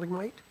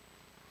stalagmite?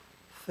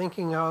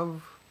 Thinking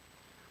of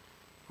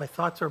my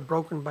thoughts are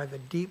broken by the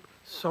deep,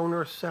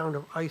 sonorous sound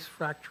of ice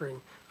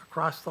fracturing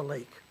across the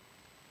lake.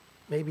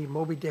 Maybe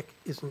Moby Dick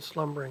isn't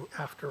slumbering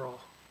after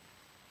all.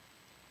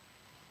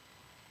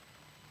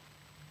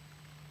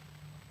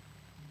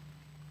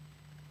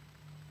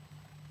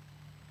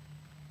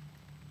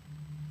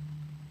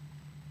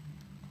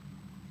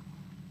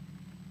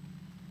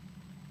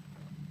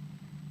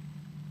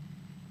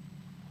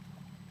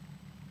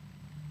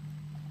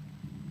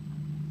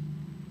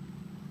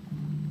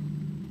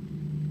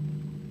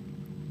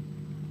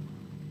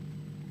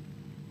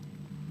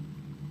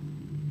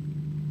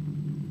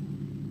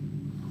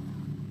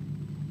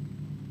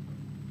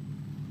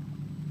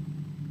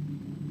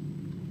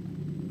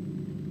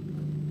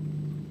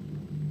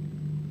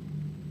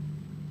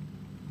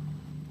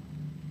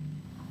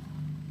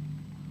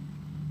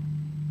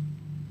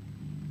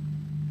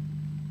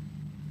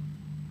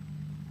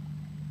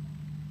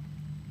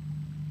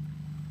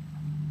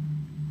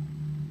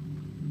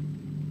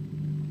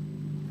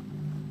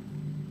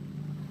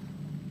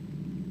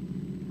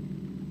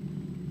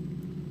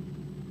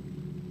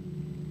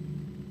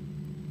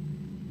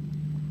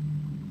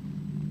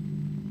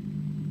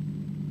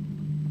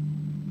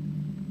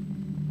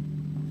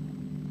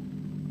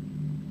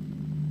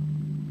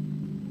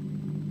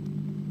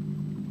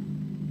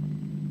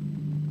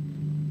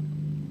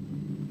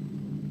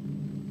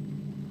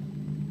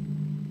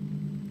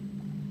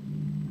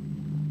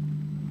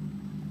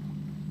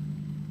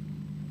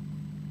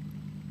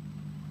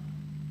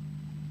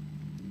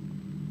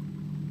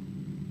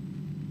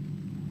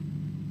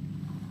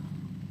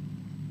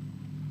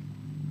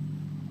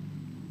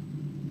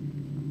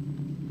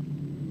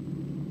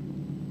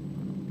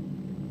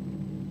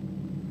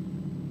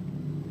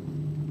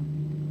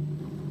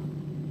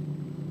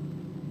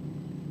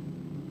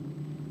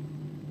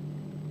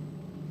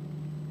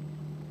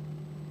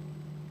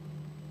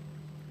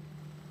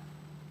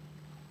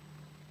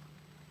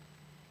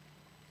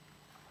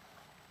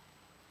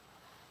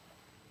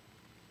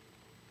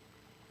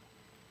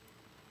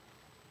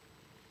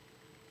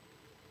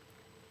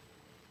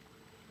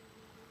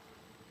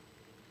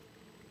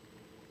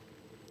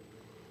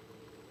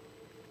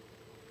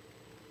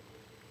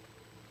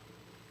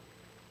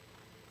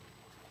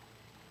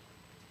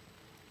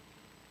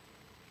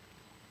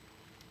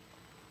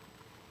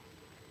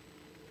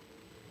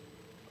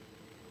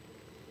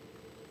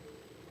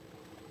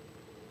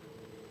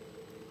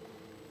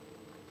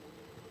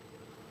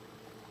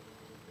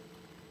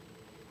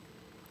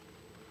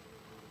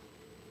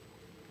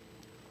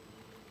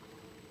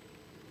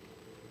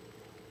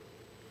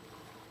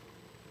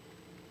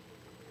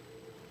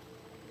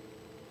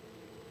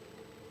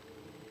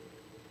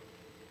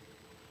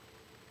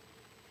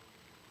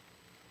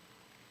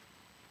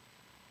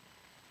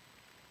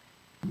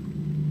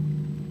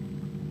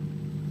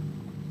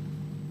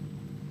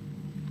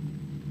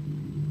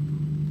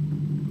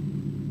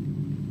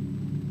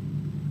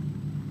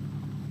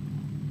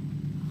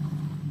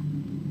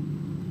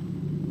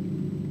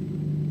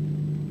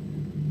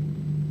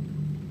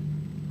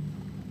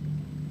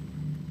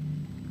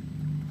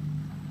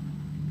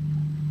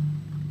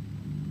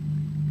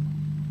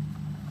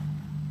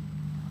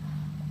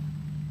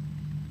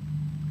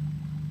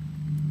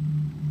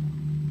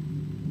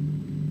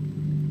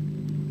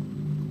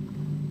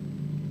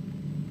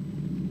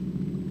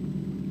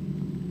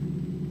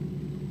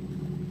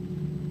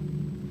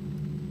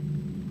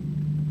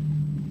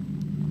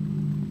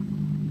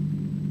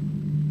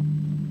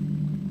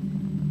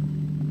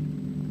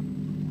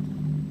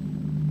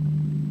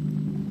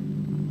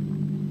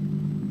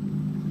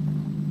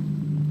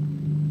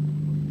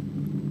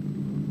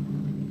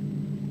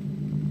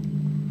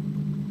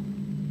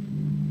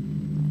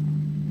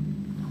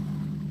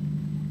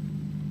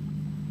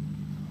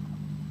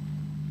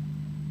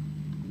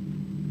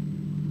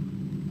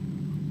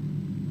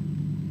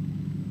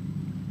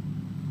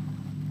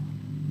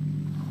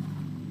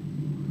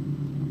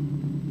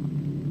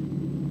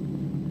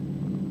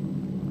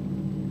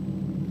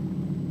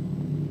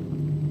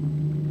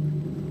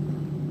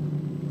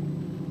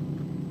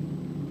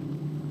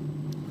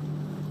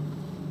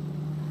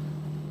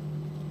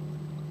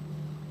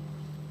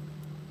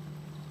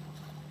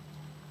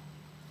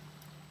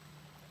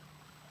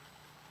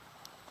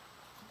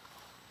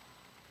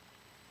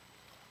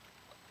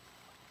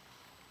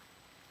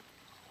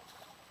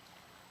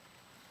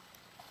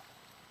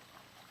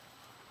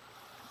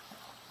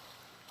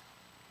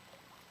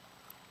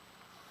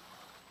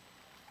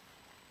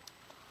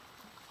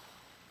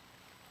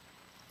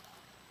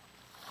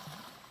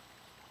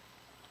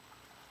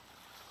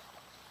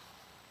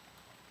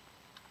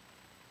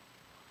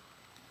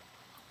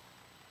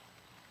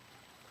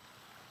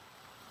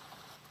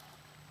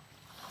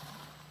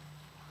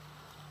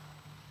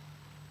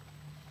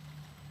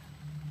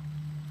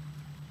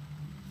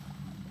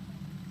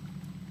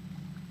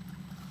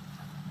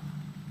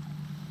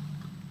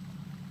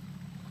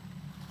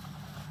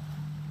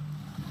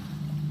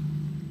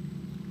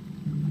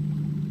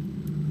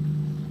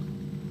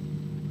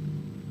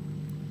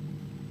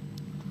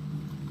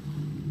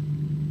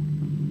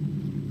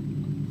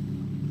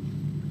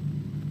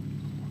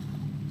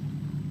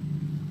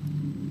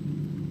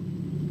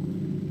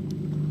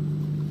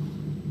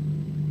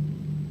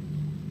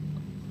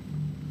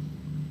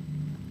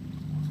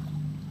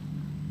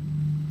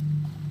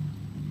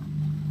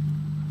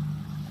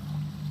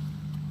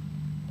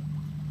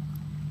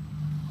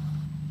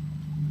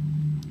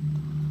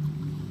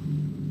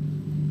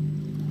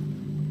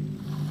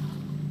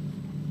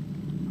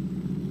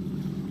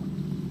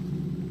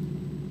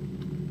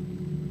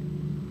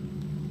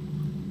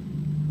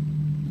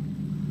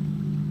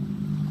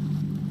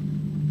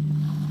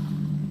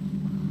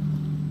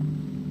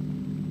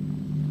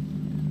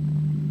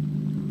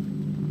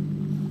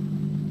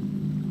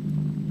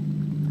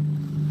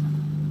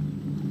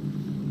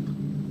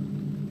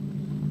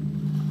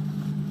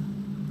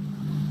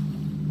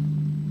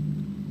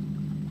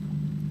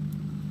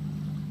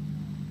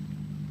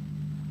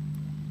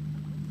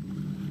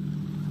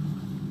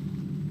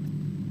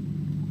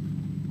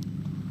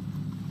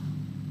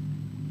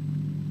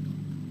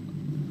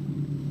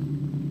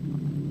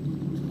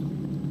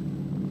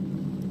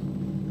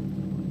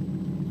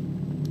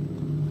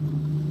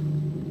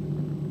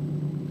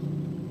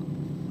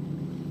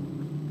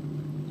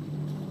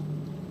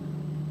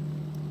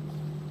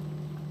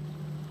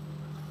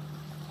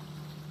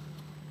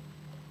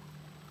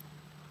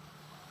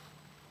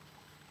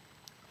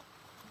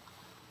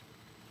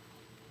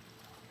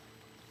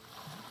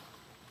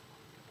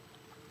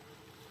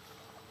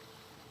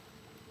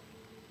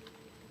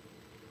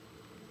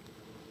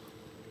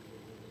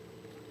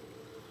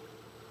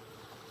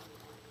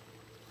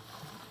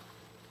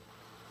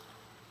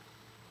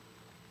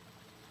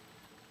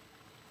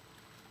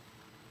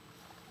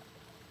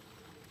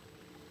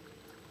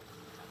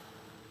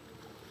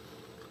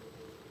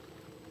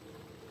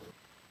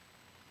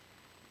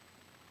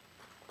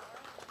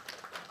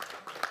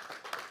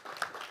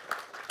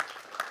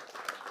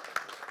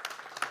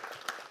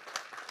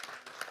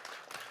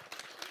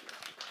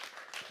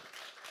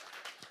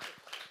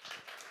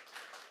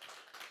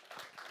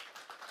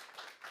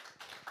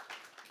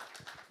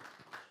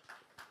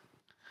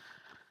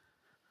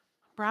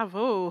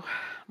 Bravo,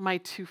 my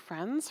two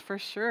friends, for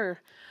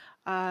sure.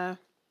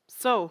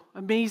 So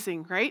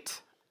amazing, right?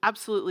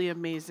 Absolutely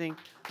amazing.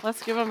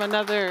 Let's give them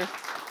another.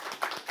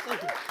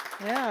 Thank you.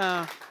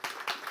 Yeah.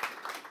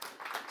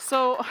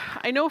 So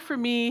I know for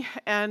me,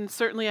 and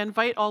certainly I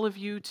invite all of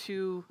you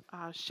to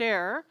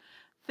share,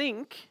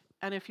 think,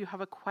 and if you have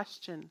a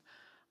question,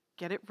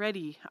 get it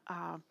ready.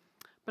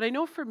 But I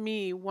know for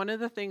me, one of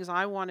the things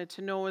I wanted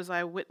to know as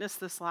I witnessed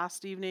this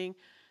last evening,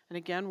 and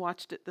again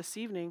watched it this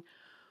evening,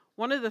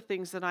 one of the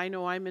things that I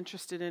know I'm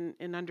interested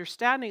in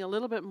understanding a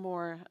little bit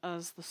more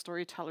as the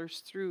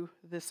storytellers through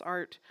this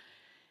art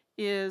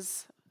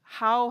is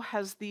how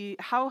has the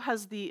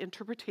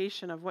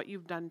interpretation of what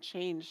you've done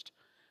changed?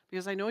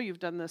 Because I know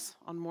you've done this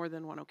on more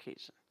than one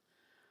occasion.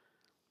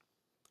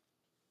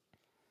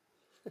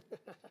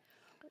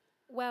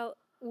 Well,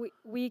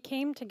 we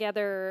came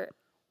together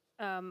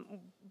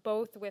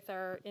both with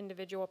our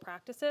individual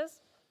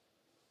practices,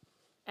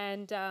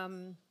 and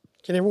Can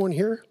everyone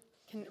hear?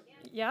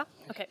 yeah,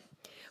 okay.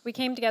 We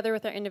came together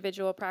with our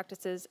individual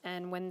practices,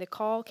 and when the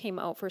call came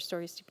out for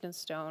Stories Steeped in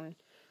Stone,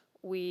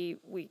 we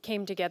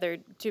came together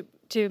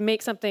to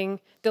make something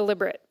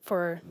deliberate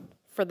for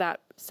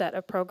that set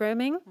of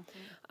programming.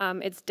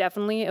 Mm-hmm. It's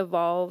definitely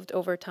evolved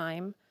over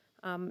time.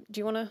 Do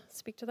you want to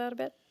speak to that a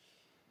bit?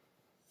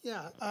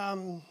 Yeah.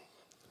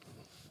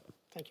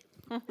 Thank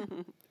you.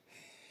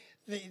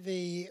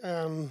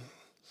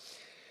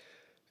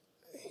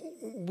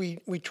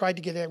 We tried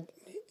to get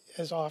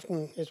as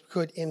often as we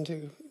could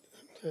into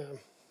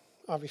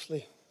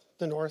obviously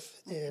the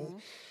north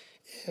and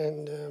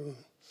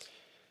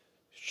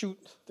shoot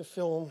the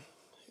film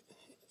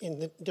in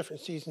the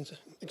different seasons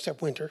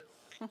except winter.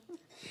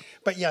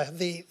 But yeah,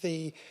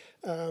 the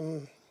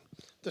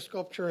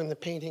sculpture and the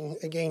painting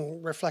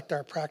again reflect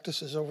our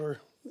practices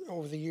over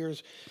the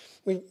years.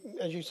 We,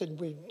 as you said,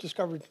 we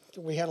discovered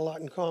that we had a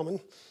lot in common,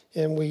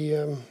 and we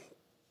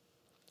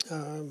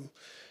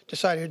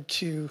decided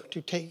to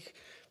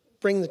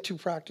bring the two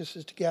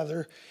practices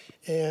together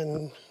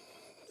and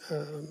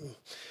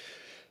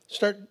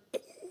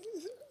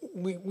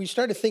we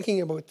started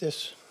thinking about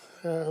this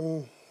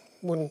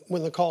when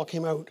the call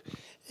came out,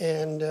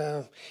 and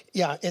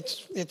yeah,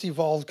 it's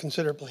evolved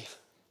considerably.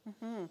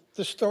 Mm-hmm.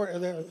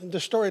 The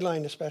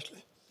storyline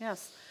especially.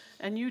 Yes,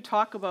 and you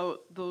talk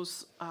about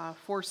those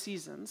 4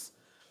 seasons.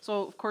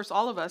 So of course,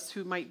 all of us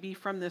who might be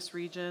from this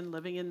region,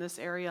 living in this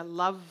area,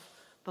 love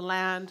the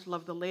land,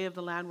 love the lay of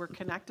the land. We're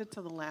connected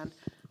to the land,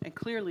 and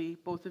clearly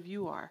both of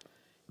you are,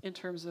 in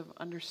terms of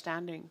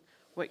understanding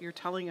what you're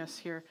telling us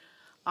here.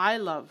 I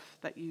love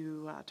that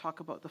you talk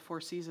about the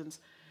 4 seasons.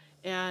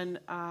 And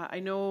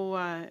I know,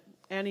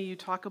 Annie, you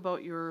talk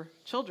about your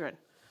children.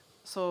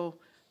 So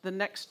the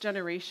next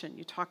generation,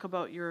 you talk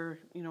about your,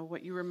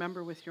 what you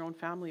remember with your own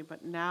family,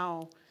 but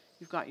now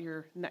you've got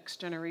your next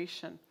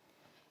generation.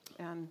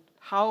 And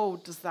how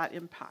does that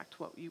impact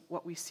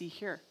what we see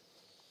here?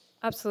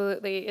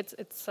 Absolutely. It's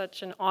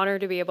such an honor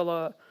to be able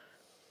to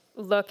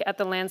look at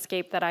the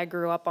landscape that I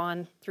grew up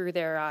on through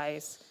their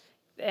eyes.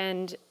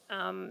 And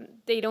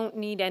they don't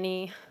need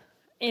any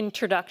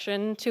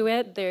introduction to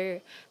it.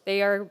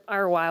 They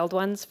are wild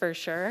ones for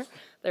sure.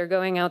 They're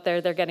going out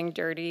there, they're getting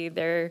dirty,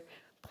 they're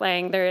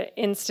playing, they're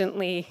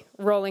instantly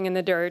rolling in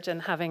the dirt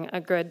and having a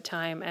good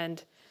time.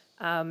 And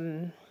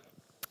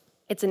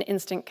it's an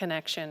instant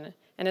connection.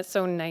 And it's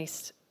so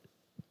nice.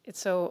 It's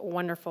so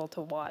wonderful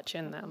to watch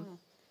in them.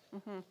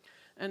 Mm-hmm.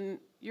 And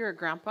you're a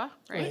grandpa,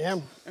 right? I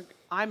am.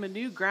 I'm a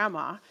new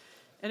grandma.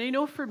 And I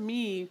know for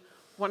me,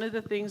 one of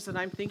the things that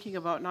I'm thinking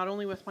about, not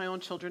only with my own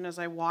children as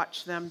I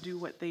watch them do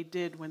what they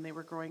did when they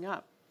were growing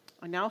up,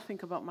 I now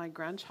think about my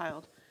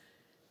grandchild,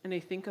 and I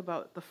think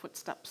about the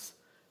footsteps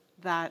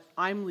that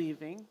I'm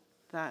leaving,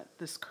 that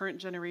this current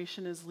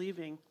generation is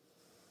leaving,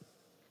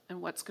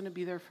 and what's going to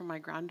be there for my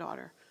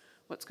granddaughter,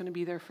 what's going to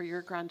be there for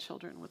your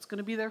grandchildren, what's going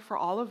to be there for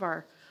all of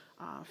our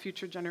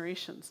future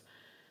generations.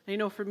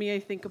 And, for me, I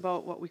think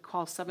about what we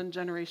call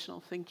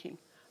 7-generational thinking.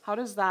 How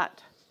does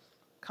that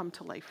come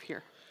to life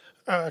here?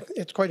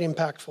 It's quite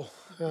impactful.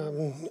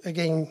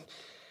 Again,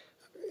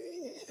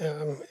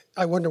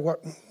 I wonder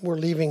what we're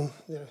leaving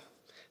the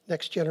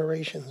next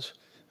generations.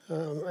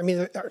 I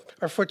mean,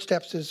 our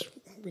footsteps, as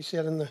we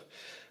said in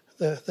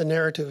the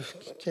narrative,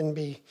 can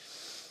be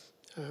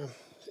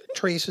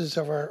traces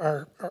of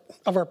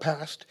our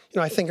past.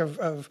 I think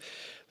of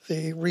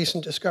the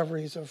recent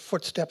discoveries of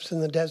footsteps in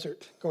the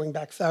desert going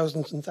back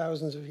thousands and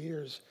thousands of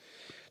years,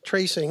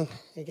 tracing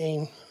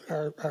again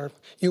our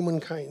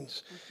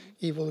humankind's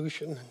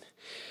evolution.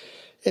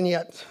 And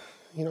yet,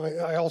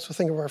 I also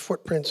think of our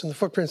footprints and the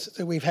footprints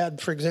that we've had,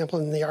 for example,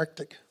 in the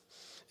Arctic.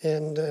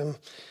 And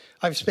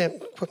I've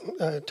spent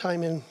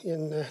time in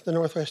the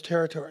Northwest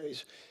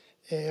Territories.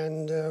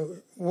 And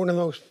one of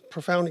those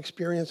profound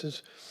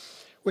experiences,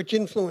 which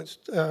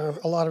influenced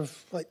a lot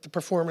of the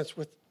performance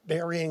with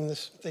burying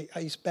the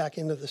ice back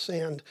into the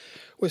sand,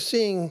 was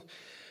seeing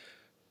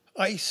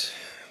ice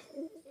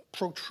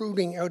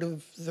protruding out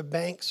of the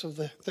banks of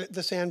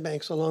the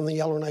sandbanks along the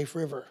Yellowknife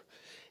River.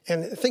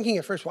 And thinking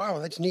at first, wow,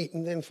 that's neat,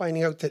 and then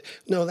finding out that,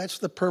 no, that's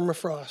the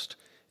permafrost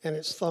and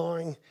it's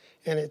thawing,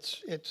 and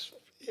it's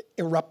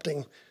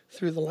erupting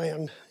through the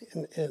land,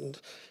 and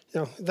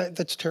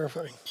that's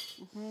terrifying.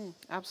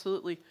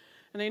 Absolutely.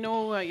 And I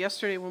know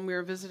yesterday when we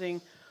were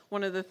visiting,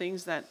 one of the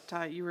things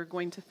that you were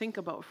going to think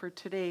about for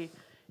today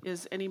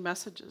is any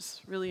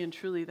messages, really and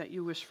truly, that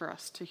you wish for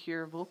us to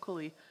hear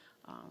vocally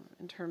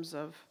in terms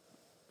of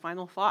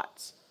final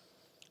thoughts.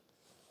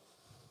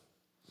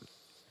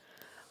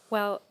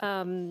 Well,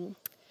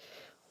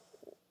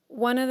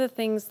 one of the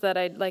things that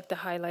I'd like to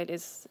highlight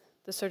is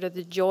the sort of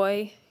the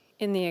joy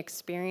in the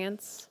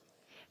experience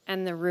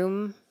and the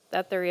room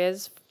that there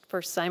is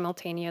for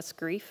simultaneous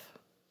grief.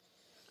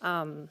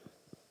 That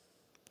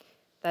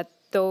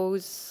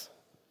those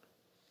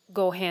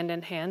go hand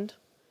in hand.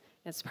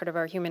 It's part of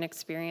our human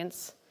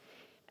experience.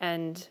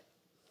 And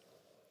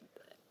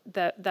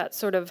that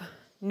sort of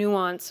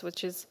nuance,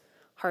 which is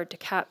hard to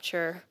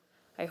capture,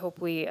 I hope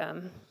we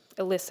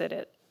elicit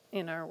it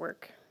in our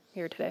work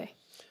here today.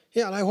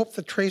 Yeah, and I hope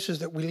the traces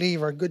that we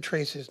leave are good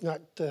traces, not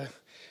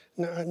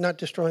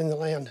destroying the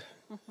land.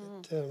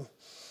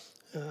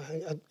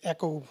 I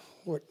echo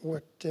what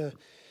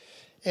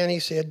Annie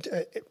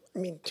said. I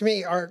mean, to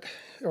me, art,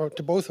 or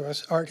to both of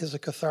us, art is a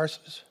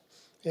catharsis,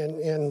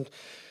 and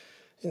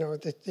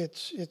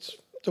it's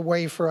the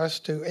way for us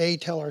to A,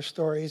 tell our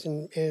stories,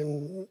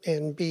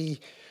 and B,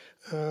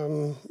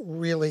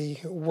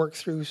 really work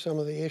through some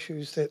of the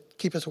issues that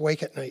keep us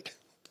awake at night.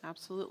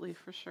 Absolutely,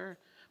 for sure.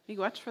 Thank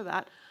you much for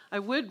that. I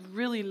would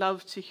really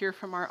love to hear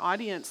from our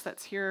audience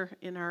that's here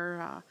in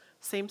our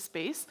same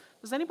space.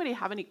 Does anybody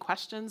have any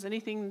questions,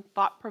 anything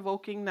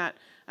thought-provoking that,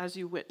 as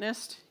you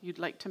witnessed, you'd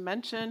like to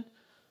mention?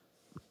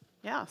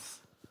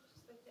 Yes. I'd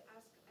just like to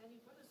ask Annie,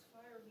 what does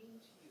fire mean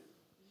to you?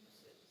 You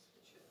use it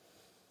in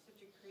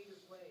such a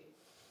creative way.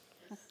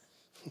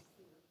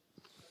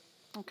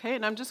 Okay,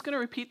 and I'm just going to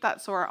repeat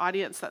that so our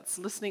audience that's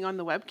listening on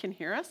the web can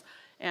hear us.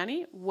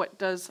 Annie, what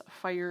does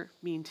fire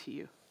mean to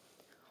you?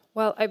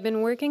 Well, I've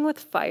been working with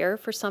fire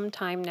for some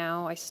time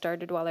now. I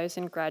started while I was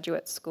in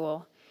graduate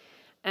school.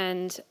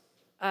 And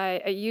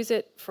I use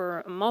it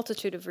for a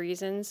multitude of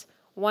reasons.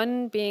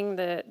 One being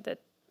the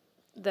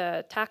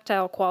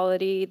tactile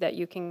quality that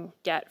you can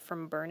get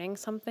from burning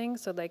something.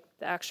 So like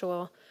the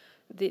actual,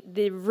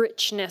 the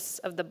richness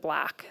of the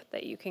black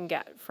that you can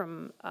get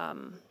from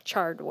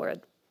charred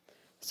wood.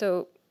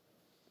 So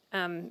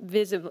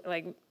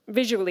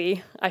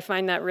visually, I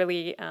find that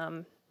really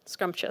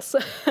scrumptious.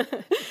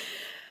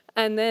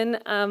 And then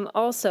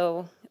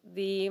also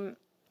the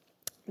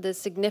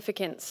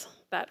significance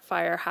that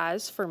fire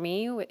has for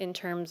me in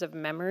terms of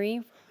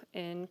memory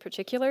in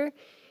particular.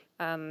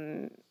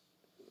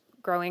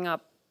 Growing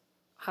up,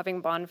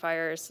 having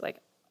bonfires, like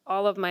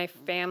all of my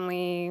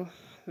family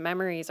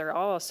memories are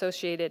all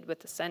associated with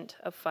the scent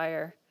of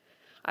fire.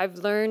 I've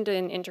learned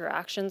in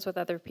interactions with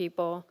other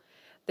people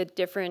the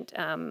different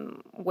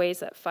ways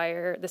that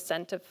the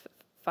scent of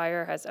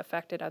fire has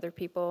affected other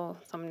people,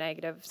 some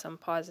negative, some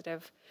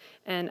positive.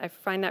 And I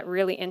find that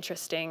really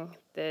interesting,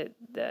 that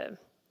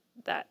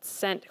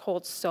scent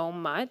holds so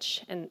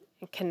much and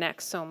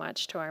connects so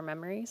much to our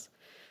memories.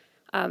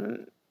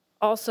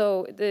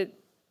 Also,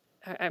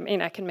 I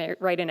mean, I can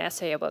write an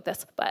essay about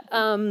this, but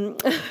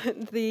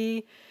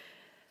the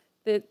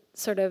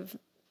sort of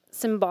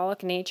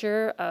symbolic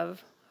nature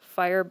of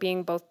fire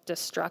being both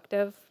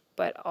destructive,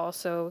 but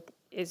also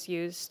is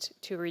used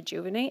to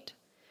rejuvenate.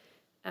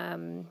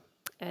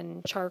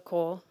 And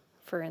charcoal,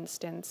 for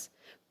instance,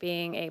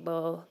 being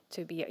able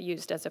to be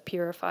used as a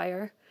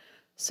purifier.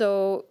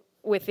 So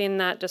within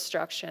that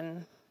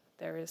destruction,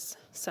 there is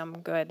some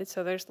good.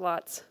 So there's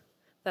lots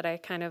that I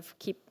kind of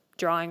keep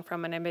drawing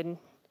from, and I've been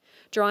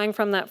drawing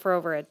from that for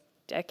over a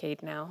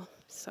decade now.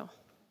 So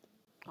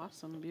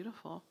Awesome,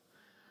 beautiful.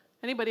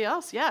 Anybody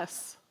else?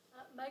 Yes.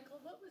 Michael,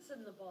 what was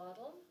in the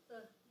bottle?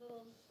 The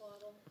little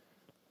bottle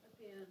at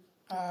the end?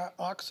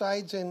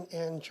 Oxides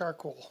and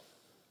charcoal.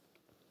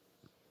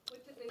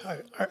 What did they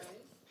symbolize? What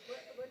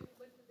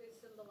did they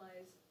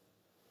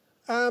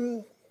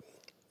symbolize?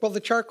 Well, the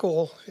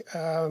charcoal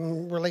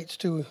relates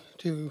to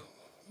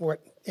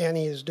what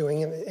Annie is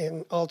doing,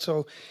 and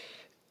also,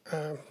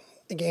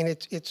 again,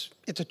 it's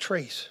a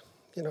trace,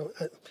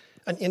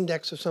 an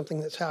index of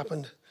something that's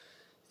happened,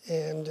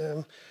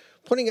 and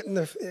putting it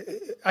in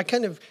I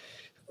kind of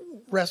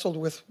wrestled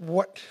with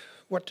what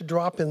to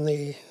drop in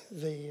the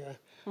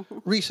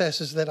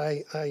recesses that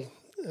I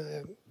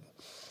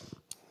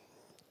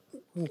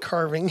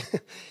carving,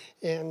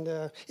 and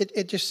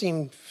it just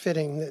seemed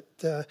fitting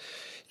that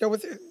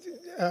with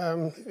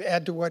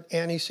add to what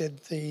Annie said,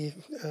 the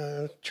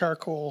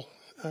charcoal.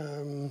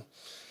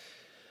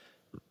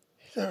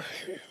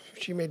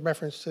 She made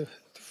reference to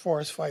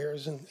forest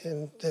fires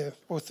and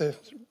both the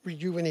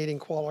rejuvenating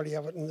quality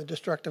of it and the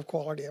destructive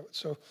quality of it.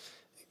 So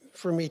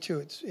for me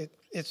too,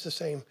 it's the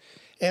same.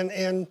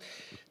 And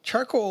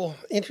charcoal,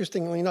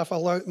 interestingly enough,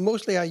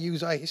 mostly I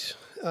use ice,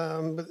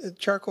 but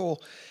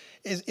charcoal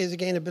is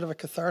again a bit of a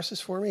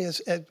catharsis for me,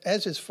 as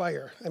is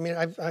fire. I mean,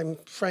 I'm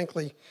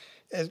frankly,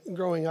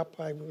 growing up,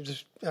 I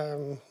was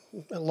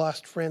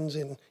lost friends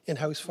in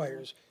house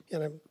fires,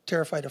 and I'm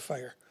terrified of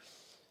fire.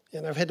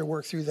 And I've had to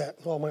work through that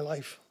all my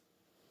life.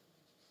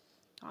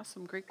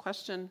 Awesome, great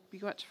question.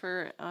 Thank you much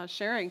for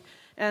sharing.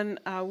 And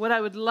what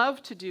I would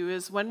love to do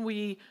is when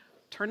we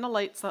turn the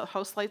lights, the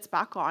house lights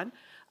back on,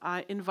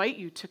 invite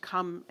you to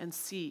come and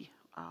see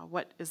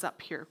what is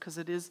up here,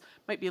 because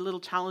might be a little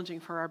challenging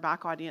for our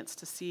back audience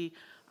to see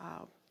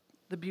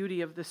the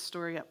beauty of this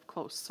story up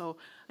close. So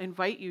I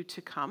invite you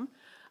to come.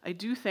 I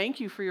do thank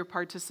you for your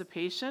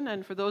participation,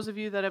 and for those of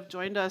you that have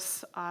joined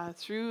us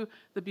through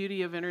the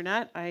beauty of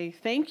internet, I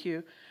thank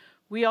you.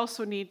 We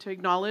also need to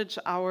acknowledge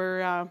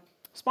our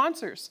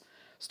sponsors.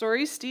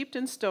 Stories Steeped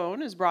in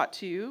Stone is brought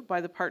to you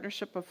by the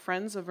partnership of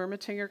Friends of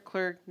Ermatinger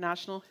Clergue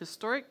National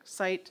Historic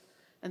Site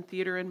and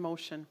Theatre in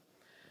Motion.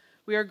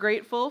 We are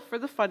grateful for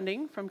the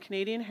funding from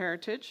Canadian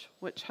Heritage,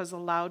 which has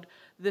allowed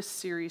this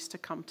series to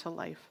come to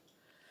life.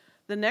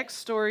 The next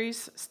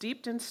Stories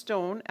Steeped in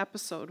Stone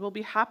episode will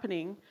be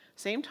happening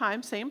same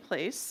time, same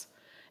place,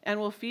 and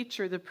will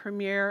feature the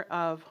premiere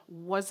of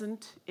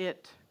Wasn't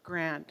It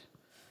Grand?,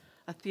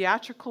 a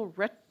theatrical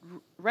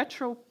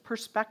retro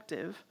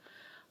perspective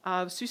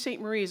of Sault Ste.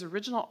 Marie's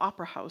original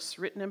opera house,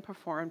 written and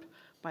performed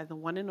by the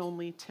one and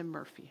only Tim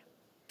Murphy.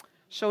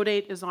 Show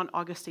date is on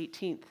August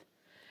 18th.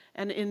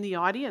 And in the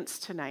audience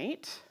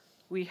tonight,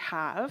 we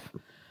have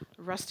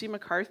Rusty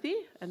McCarthy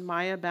and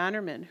Maya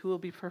Bannerman, who will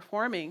be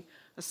performing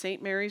a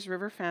St. Mary's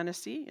River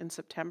Fantasy in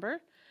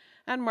September,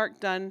 and Mark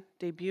Dunn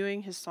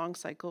debuting his song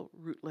cycle,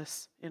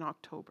 Rootless, in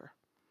October.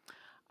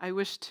 I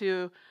wish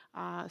to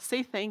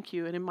say thank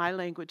you, and in my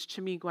language,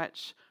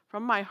 Miigwech,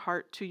 from my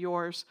heart to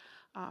yours,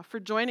 for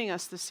joining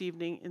us this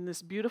evening in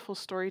this beautiful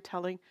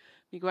storytelling.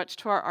 Miigwech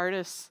to our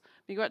artists.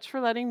 Miigwech for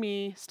letting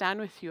me stand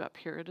with you up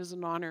here. It is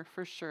an honor,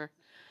 for sure.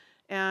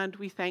 And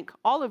we thank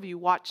all of you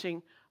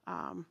watching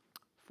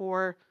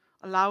for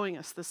allowing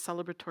us this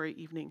celebratory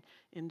evening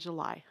in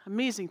July.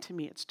 Amazing to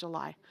me, it's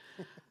July.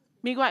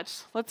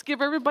 Miigwech, let's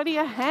give everybody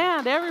a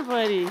hand,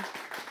 everybody.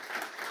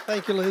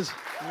 Thank you, Liz.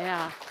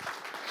 Yeah.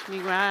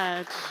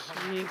 Miigwech,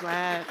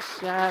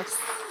 Miigwech, yes.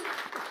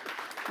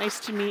 Nice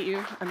to meet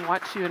you and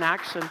watch you in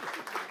action.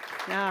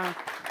 Yeah.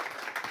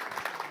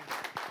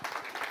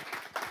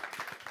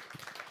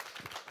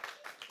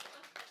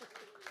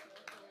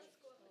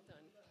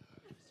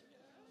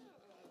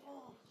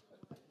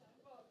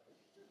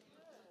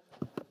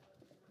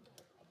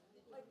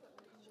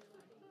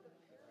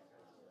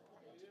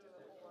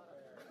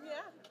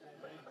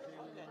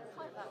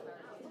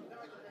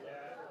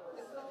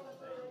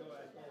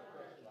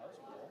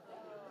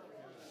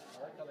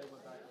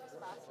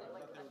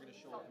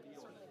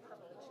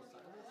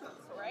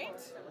 Right?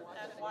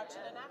 And watch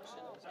it in action.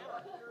 He's turned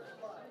out great.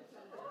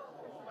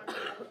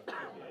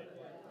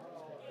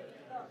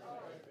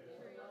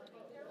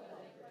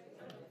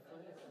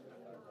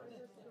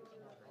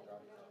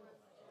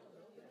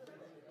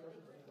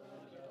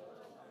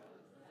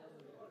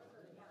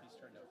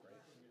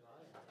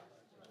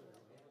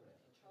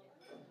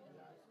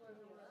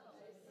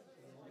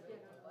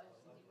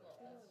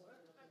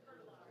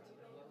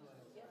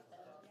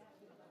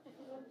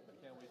 I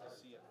can't wait to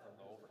see it from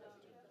the overhead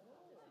too.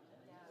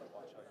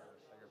 Watch how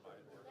your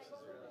mind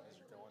works as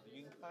you're going.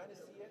 You can kind of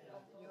see it,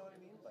 you know what I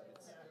mean? But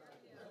it's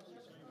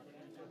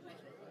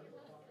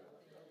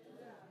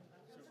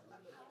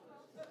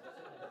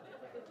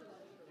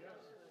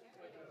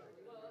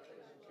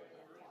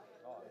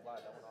oh, I'm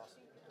glad that went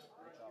awesome.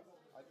 Good job.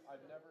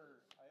 I've never